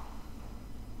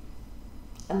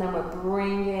 And then we're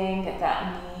bringing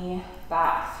that knee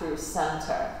back through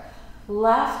center.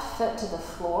 Left foot to the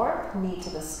floor, knee to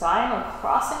the sky, and we're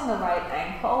crossing the right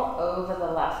ankle over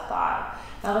the left thigh.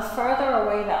 Now the further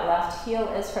away that left heel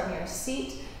is from your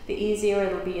seat, the easier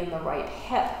it'll be in the right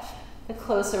hip. The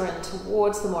closer in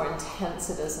towards, the more intense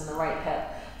it is in the right hip.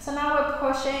 So now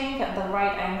we're pushing the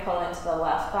right ankle into the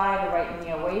left thigh, the right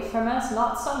knee away from us,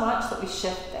 not so much that we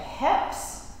shift the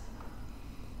hips.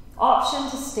 Option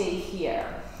to stay here.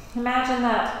 Imagine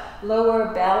that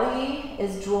lower belly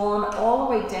is drawn all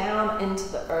the way down into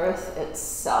the earth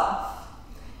itself.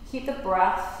 Keep the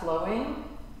breath flowing.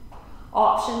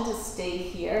 Option to stay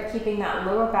here, keeping that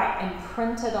lower back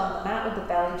imprinted on the mat with the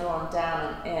belly drawn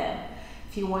down and in.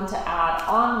 If you want to add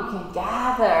on, we can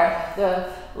gather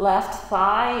the left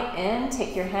thigh in,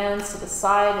 take your hands to the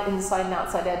side, inside and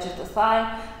outside edge of the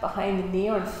thigh, behind the knee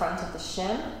or in front of the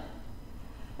shin.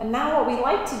 And now what we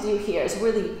like to do here is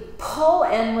really pull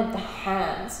in with the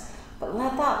hands, but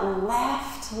let that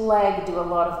left leg do a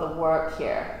lot of the work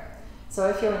here. So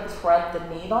if you're in thread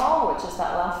the needle, which is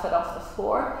that left foot off the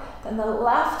floor, then the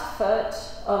left foot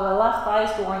or the left thigh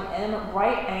is drawing in,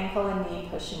 right ankle and knee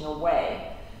pushing away.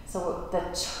 So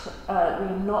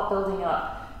we're not building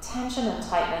up tension and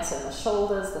tightness in the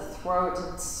shoulders, the throat,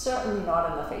 and certainly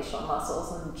not in the facial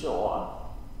muscles and jaw.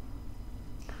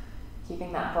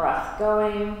 Keeping that breath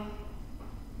going.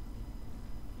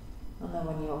 And then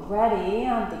when you're ready,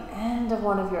 at the end of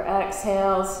one of your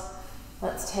exhales,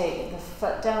 let's take the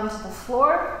foot down to the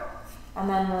floor and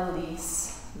then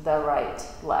release the right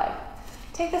leg.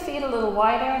 Take the feet a little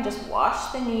wider and just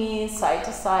wash the knees side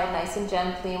to side nice and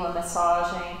gently. We're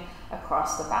massaging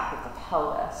across the back of the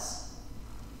pelvis.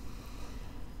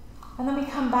 And then we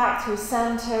come back through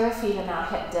center, feet are now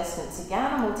hip distance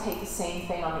again, and we'll take the same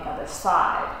thing on the other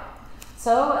side.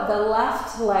 So the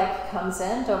left leg comes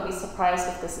in. Don't be surprised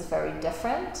if this is very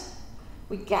different.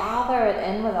 We gather it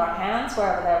in with our hands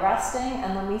wherever they're resting,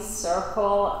 and then we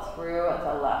circle through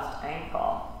the left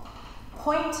ankle.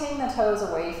 Pointing the toes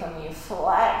away from you,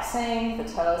 flexing the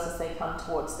toes as they come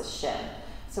towards the shin.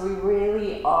 So we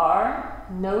really are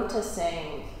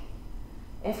noticing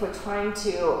if we're trying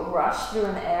to rush through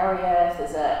an area, if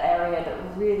there's an area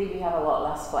that really we have a lot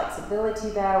less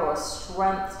flexibility there or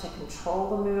strength to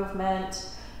control the movement.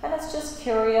 And it's just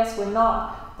curious, we're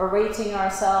not berating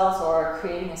ourselves or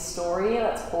creating a story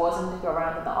that's causing to go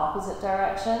around in the opposite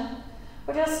direction.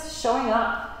 We're just showing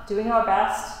up, doing our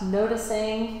best,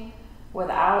 noticing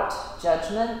without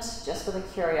judgment, just with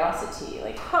a curiosity,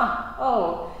 like,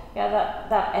 oh, yeah,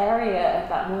 that area of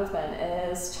that movement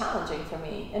is challenging for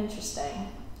me, interesting.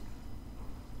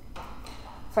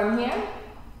 From here,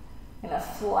 I'm gonna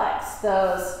flex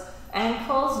those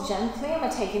ankles gently, and we're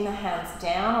taking the hands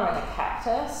down or in a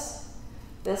cactus.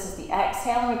 This is the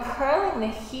exhale, and we're curling the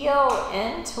heel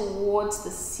in towards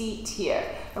the seat here.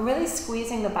 I'm really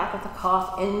squeezing the back of the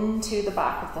calf into the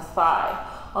back of the thigh.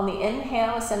 On the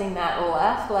inhale, we're sending that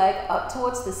left leg up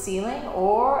towards the ceiling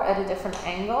or at a different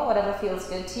angle, whatever feels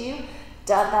good to you.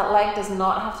 That leg does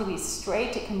not have to be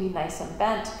straight, it can be nice and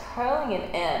bent, curling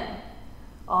it in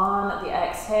on the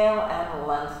exhale and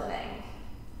lengthening.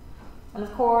 And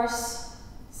of course,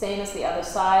 same as the other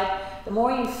side, the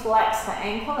more you flex the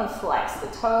ankle and flex the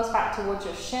toes back towards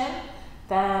your shin,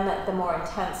 then the more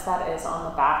intense that is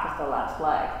on the back of the left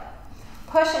leg.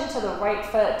 Push into the right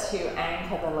foot to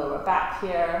anchor the lower back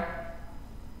here.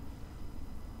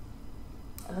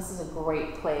 And this is a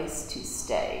great place to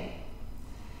stay.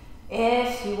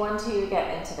 If you want to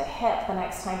get into the hip, the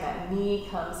next time that knee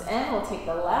comes in, we'll take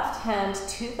the left hand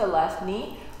to the left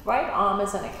knee. Right arm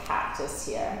is in a cactus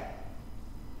here.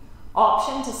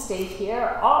 Option to stay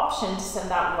here, option to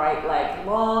send that right leg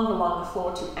long along the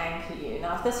floor to anchor you.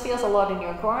 Now, if this feels a lot in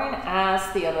your groin,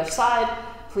 as the other side,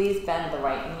 please bend the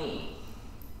right knee.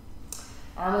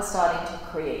 And we're starting to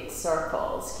create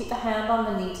circles. Keep the hand on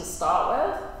the knee to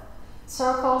start with.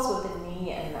 Circles with the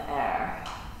knee in the air.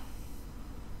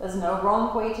 There's no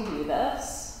wrong way to do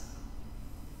this.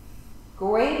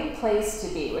 Great place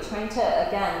to be. We're trying to,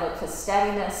 again, look for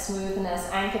steadiness, smoothness,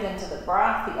 anchored into the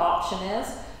breath. The option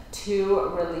is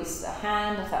to release the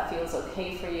hand if that feels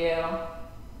okay for you.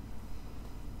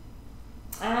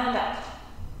 And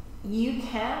you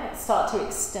can start to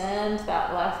extend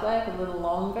that left leg a little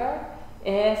longer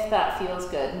if that feels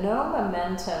good. No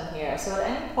momentum here. So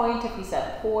at any point, if we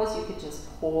said pause, you could just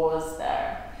pause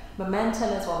there. Momentum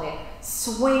is when we're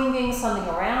swinging something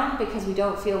around because we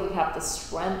don't feel we have the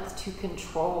strength to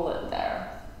control it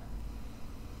there.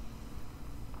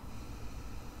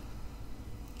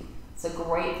 It's a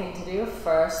great thing to do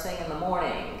first thing in the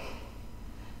morning.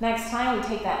 Next time we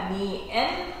take that knee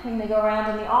in, we're going to go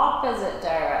around in the opposite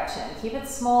direction. Keep it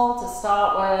small to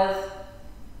start with.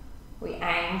 We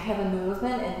anchor the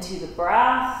movement into the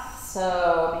breath,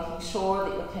 so making sure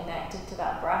that you're connected to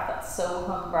that breath, that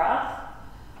Soham breath.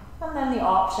 And then the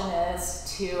option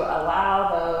is to allow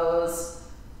those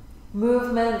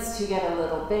movements to get a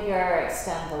little bigger,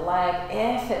 extend the leg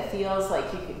if it feels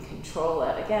like you can control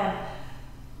it. Again,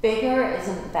 bigger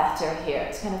isn't better here.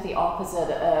 It's kind of the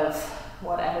opposite of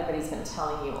what everybody's been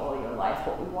telling you all your life.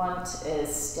 What we want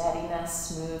is steadiness,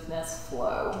 smoothness,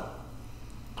 flow.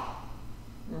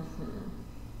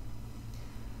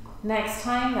 Next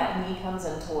time that knee comes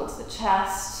in towards the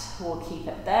chest, we'll keep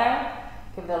it there.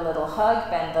 Give it a little hug,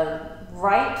 bend the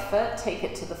right foot,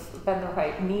 bend the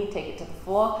right knee, take it to the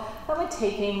floor. Then we're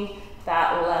taking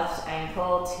that left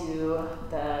ankle to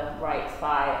the right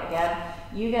thigh. Again,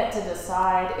 you get to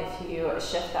decide if you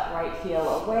shift that right heel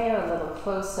away or a little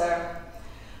closer.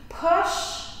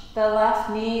 Push the left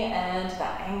knee and the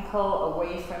ankle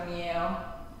away from you.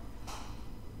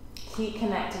 Keep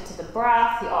connected to the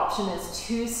breath. The option is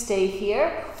to stay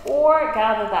here or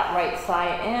gather that right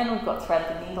thigh in. We've got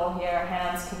thread the needle here.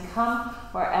 Hands can come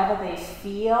wherever they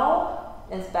feel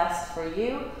is best for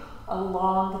you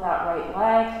along that right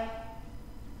leg.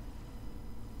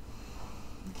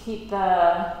 Keep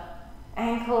the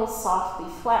ankles softly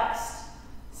flexed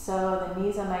so the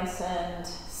knees are nice and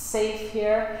safe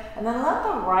here. And then let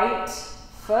the right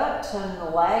foot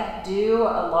and leg do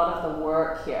a lot of the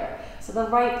work here. So the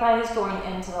right thigh is going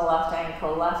into the left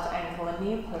ankle and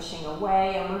knee pushing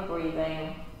away, and we're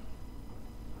breathing.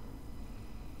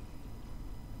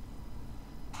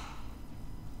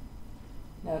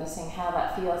 Noticing how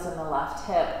that feels in the left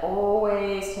hip,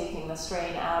 always taking the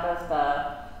strain out of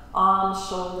the arms,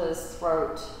 shoulders,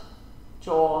 throat,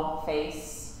 jaw,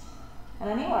 face, and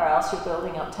anywhere else you're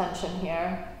building up tension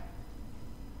here.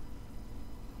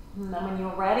 And then when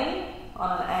you're ready,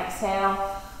 on an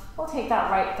exhale, we'll take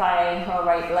that right thigh or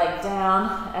right leg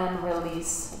down and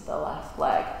release the left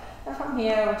leg. And from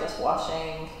here, we're just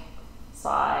washing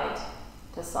side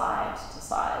to side to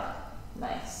side.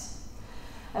 Nice.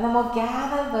 And then we'll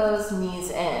gather those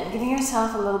knees in, giving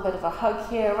yourself a little bit of a hug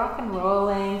here, rock and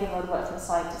rolling, give a little bit from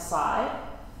side to side.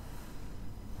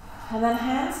 And then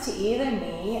hands to either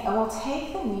knee, and we'll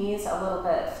take the knees a little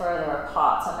bit further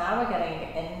apart. So now we're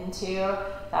getting into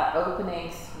that opening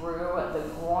through the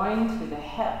groin, through the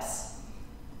hips.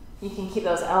 You can keep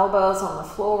those elbows on the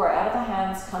floor wherever the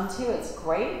hands come to. It's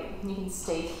great. You can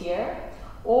stay here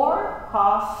or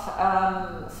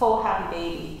half full happy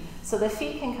baby. So the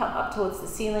feet can come up towards the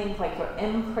ceiling like you're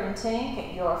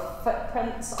imprinting your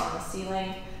footprints on the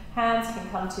ceiling. Hands can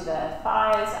come to the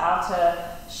thighs,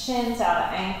 outer shins,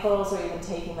 outer ankles, or even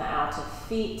taking the outer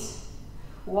feet.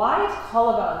 Wide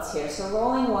collarbones here, so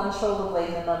rolling one shoulder blade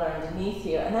and another underneath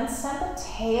you, and then send the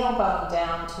tailbone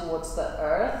down towards the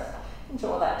earth. And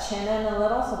draw that chin in a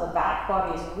little so the back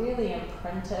body is really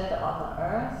imprinted on the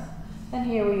earth. And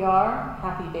here we are,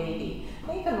 happy baby.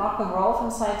 Now you can rock and roll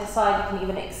from side to side. You can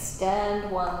even extend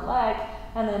one leg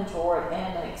and then draw it in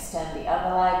and extend the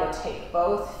other leg, or take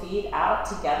both feet out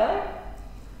together.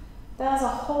 There's a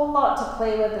whole lot to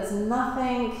play with. There's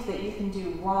nothing that you can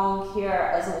do wrong here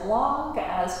as long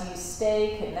as you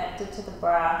stay connected to the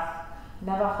breath,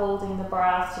 never holding the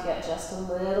breath to get just a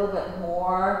little bit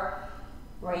more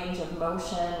range of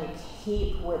motion. We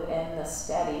keep within the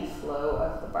steady flow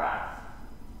of the breath.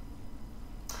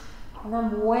 And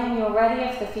then when you're ready,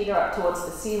 if the feet are up towards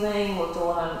the ceiling, we'll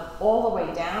draw them all the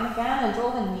way down again and draw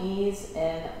the knees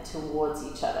in towards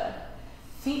each other.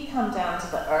 Feet come down to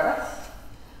the earth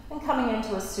and coming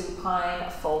into a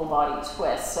supine full body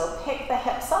twist. So pick the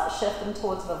hips up, shift them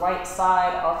towards the right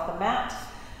side of the mat.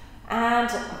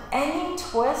 And any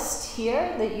twist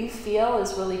here that you feel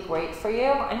is really great for you,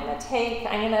 I'm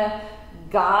gonna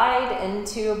guide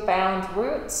into bound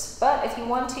roots, but if you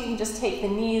want to, you can just take the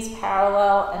knees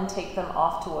parallel and take them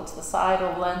off towards the side,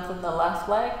 or lengthen the left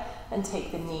leg and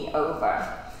take the knee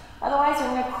over. Otherwise, you're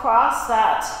going to cross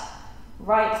that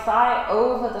right thigh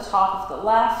over the top of the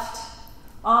left,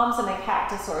 arms in a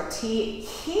cactus or a T.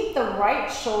 Keep the right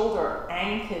shoulder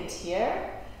anchored here,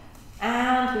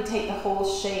 and we take the whole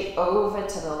shape over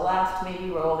to the left, maybe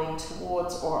rolling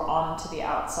towards or onto the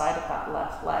outside of that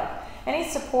left leg. Any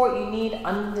support you need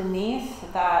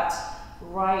underneath that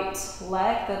right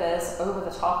leg that is over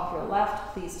the top of your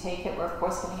left, please take it. We're of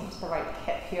course getting into the right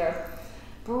hip here.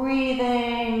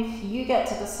 Breathing, you get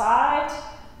to the side.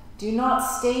 Do not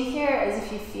stay here as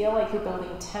if you feel like you're building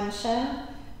tension.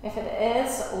 If it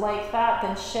is like that,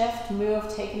 then shift,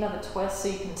 move, take another twist so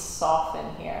you can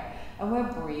soften here. And we're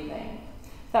breathing.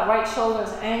 If that right shoulder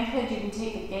is anchored, you can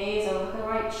take the gaze over the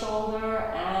right shoulder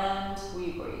and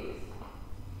we breathe.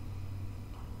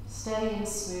 Steady and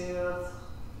smooth.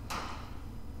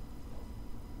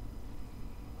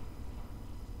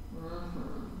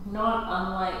 Not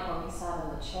unlike when we sat in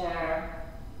the chair.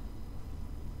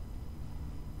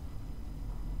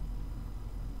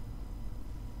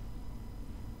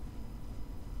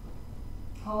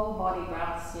 Whole body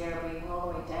breaths here, breathing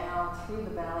all the way down through the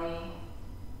belly.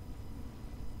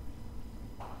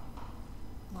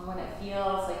 And when it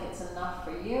feels like it's enough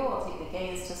for you, we'll take the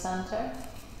gaze to center.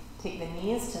 Take the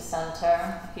knees to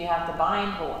center. If you have to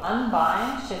bind, we'll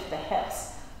unbind, shift the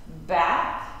hips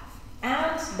back,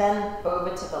 and then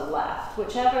over to the left.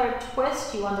 Whichever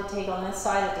twist you want to take on this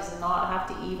side, it does not have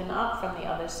to even up from the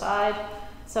other side.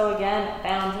 So again,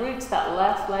 bound roots, that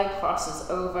left leg crosses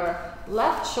over.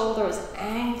 Left shoulder is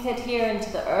anchored here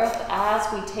into the earth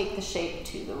as we take the shape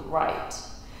to the right.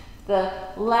 The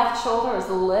left shoulder is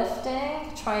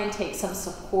lifting. Try and take some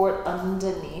support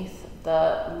underneath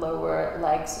the lower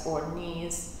legs or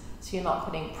knees so you're not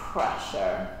putting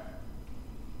pressure.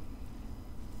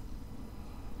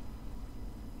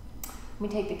 We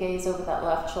take the gaze over that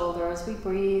left shoulder as we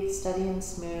breathe, steady and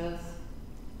smooth.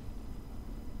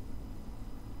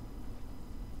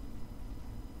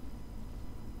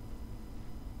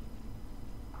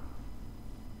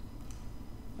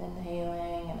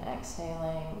 Inhaling and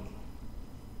exhaling.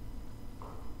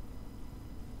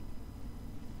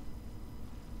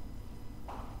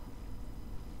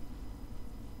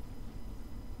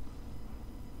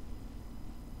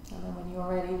 And then when you're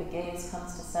ready, the gaze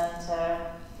comes to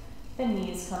center, the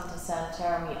knees come to center,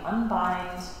 and we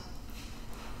unbind.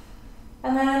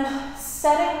 And then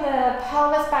setting the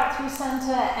pelvis back through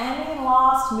center, any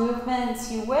last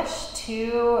movements you wish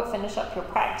to finish up your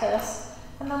practice.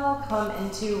 And then we'll come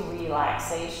into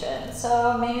relaxation.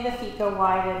 So maybe the feet go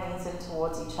wider, knees in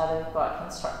towards each other. We've got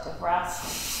constructive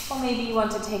rest. Or maybe you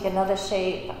want to take another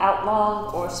shape, out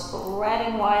long or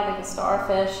spreading wide like a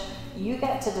starfish. You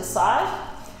get to decide.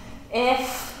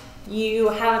 If you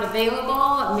have it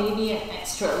available, maybe an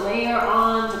extra layer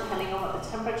on, depending on what the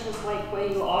temperature is like where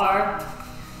you are.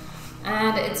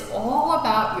 And it's all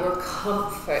about your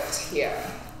comfort here.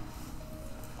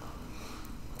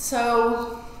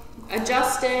 So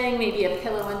adjusting, maybe a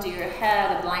pillow under your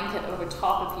head, a blanket over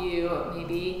top of you, or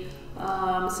maybe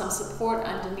some support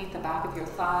underneath the back of your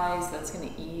thighs. That's going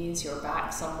to ease your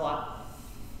back somewhat.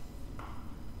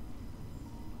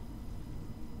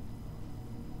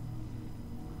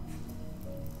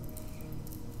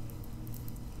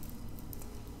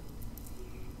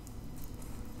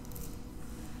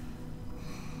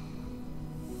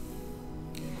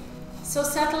 So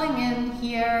settling in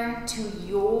here to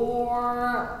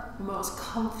your most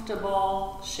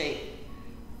comfortable shape.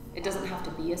 It doesn't have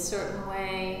to be a certain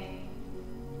way.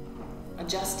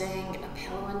 Adjusting a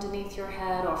pillow underneath your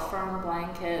head or firm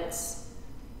blankets.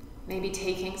 Maybe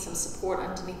taking some support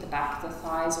underneath the back of the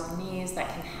thighs or knees that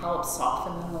can help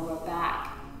soften the lower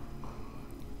back.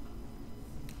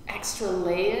 Extra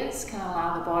layers can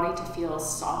allow the body to feel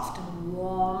soft and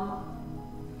warm.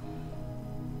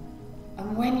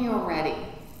 And when you're ready,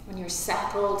 when you're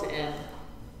settled in,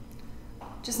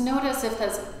 just notice if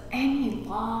there's any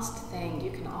last thing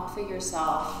you can offer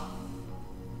yourself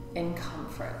in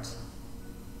comfort.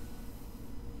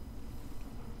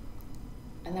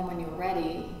 And then when you're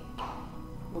ready,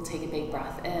 we'll take a big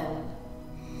breath in.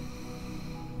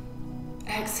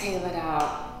 Exhale it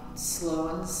out, slow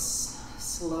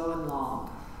and long.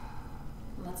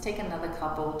 And let's take another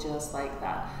couple just like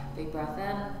that. Big breath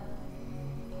in.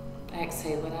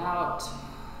 Exhale it out.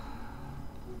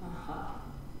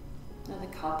 Another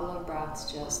couple of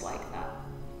breaths just like that.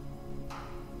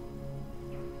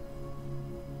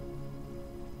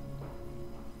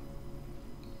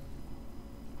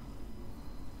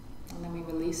 And then we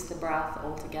we release the breath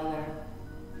altogether.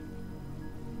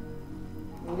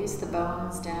 Release the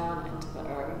bones down into the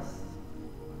earth.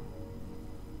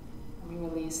 And we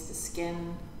release the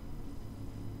skin.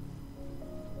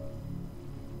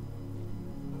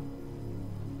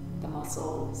 The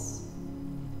muscles.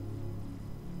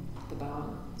 The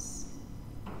bones.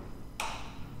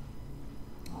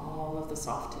 All of the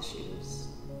soft tissues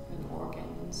and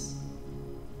organs.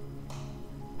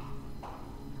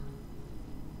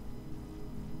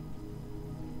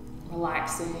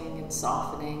 Relaxing and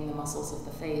softening the muscles of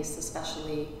the face,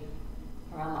 especially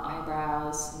around the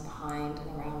eyebrows and behind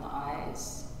and around the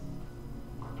eyes.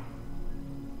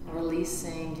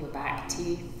 Releasing your back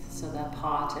teeth so they're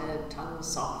parted, tongue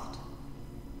soft.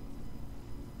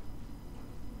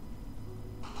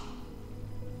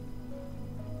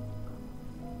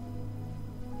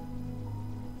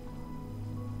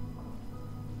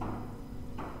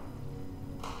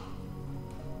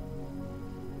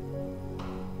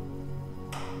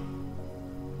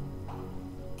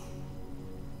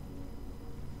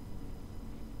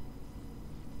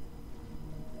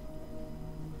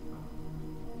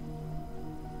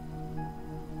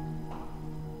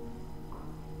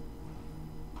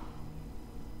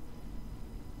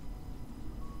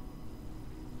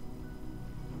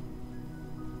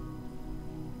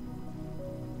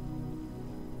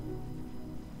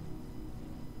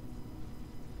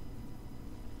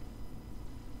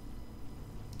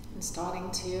 Starting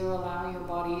to allow your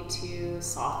body to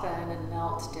soften and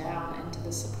melt down into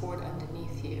the support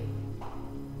underneath you,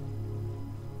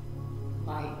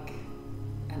 like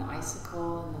an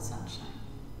icicle in the sunshine.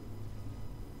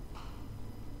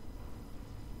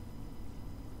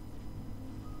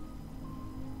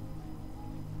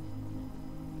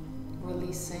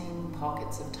 Releasing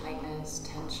pockets of tightness,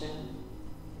 tension,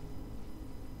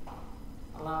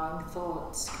 allowing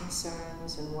thoughts,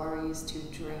 concerns, and worries to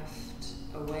drift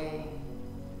away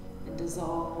and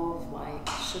dissolve like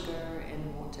sugar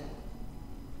in water.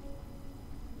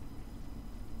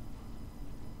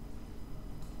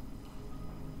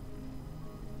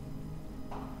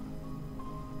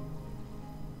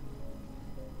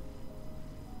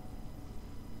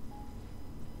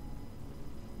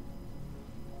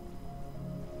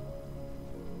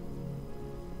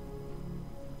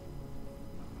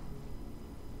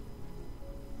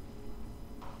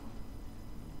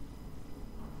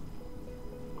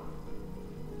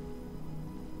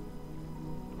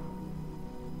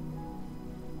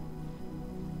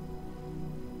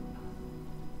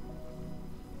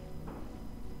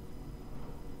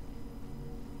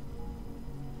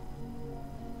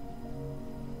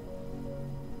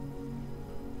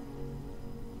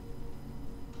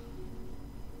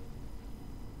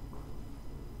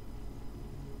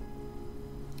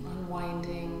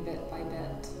 Unwinding bit by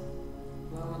bit,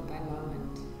 moment by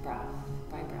moment, breath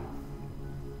by breath.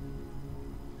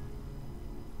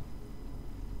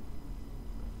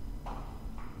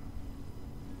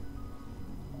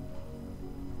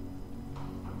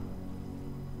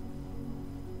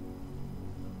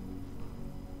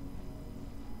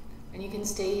 And you can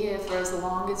stay here for as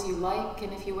long as you like,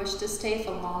 and if you wish to stay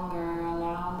for longer,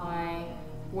 allow my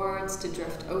words to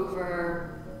drift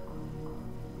over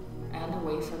and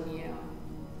away from you.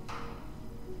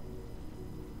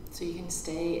 So you can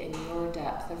stay in your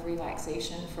depth of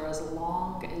relaxation for as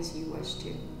long as you wish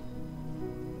to.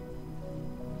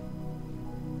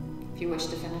 If you wish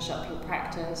to finish up your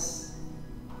practice,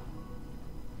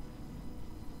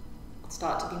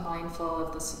 start to be mindful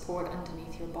of the support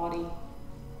underneath your body.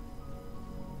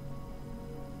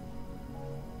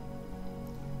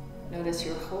 Notice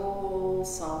your whole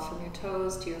self, from your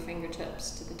toes to your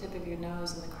fingertips, to the tip of your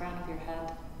nose and the crown of your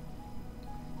head.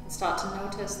 And start to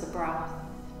notice the breath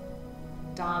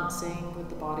dancing with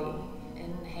the body,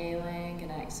 inhaling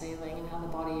and exhaling, and how the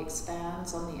body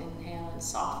expands on the inhale and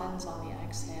softens on the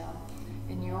exhale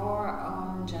in your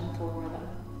own gentle rhythm.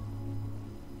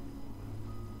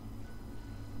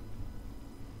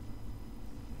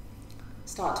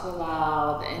 Start to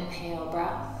allow the inhale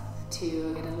breath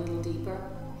to get a little deeper.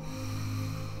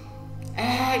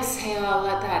 Exhale,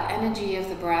 let that energy of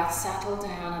the breath settle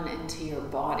down and into your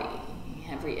body.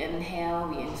 Every inhale,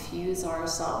 we infuse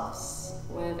ourselves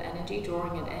with energy,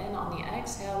 drawing it in. On the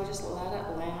exhale, we just let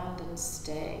it land and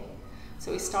stay.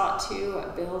 So we start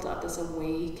to build up this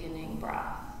awakening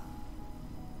breath.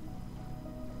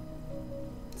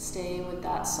 Stay with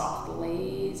that soft,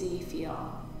 lazy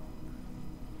feel.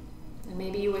 And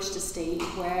maybe you wish to stay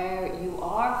where you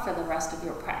are for the rest of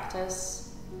your practice,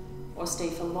 or stay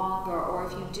for longer, or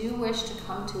if you do wish to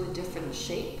come to a different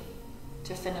shape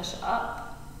to finish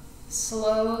up,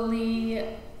 slowly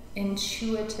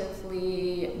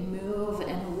intuitively move in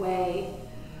a way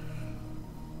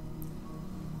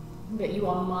that you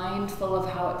are mindful of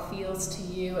how it feels to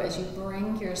you as you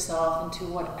bring yourself into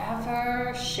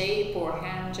whatever shape or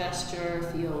hand gesture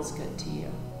feels good to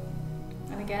you.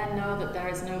 And again, know that there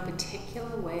is no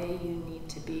particular way you need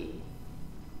to be.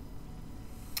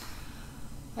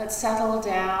 Let's settle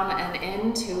down and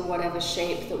into whatever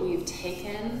shape that we've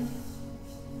taken.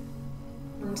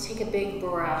 And take a big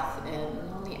breath in.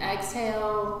 On the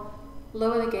exhale,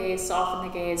 lower the gaze, soften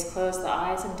the gaze, close the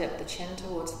eyes and dip the chin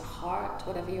towards the heart,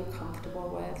 whatever you're comfortable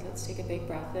with. Let's take a big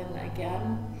breath in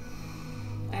again.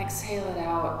 Exhale it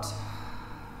out.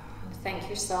 And thank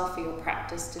yourself for your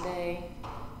practice today.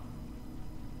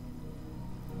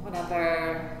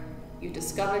 Whatever you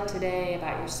discovered today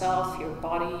about yourself, your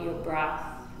body, your breath,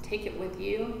 take it with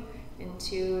you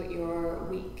into your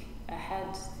week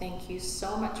ahead. Thank you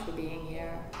so much for being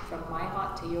here. From my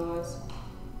heart to yours,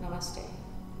 namaste.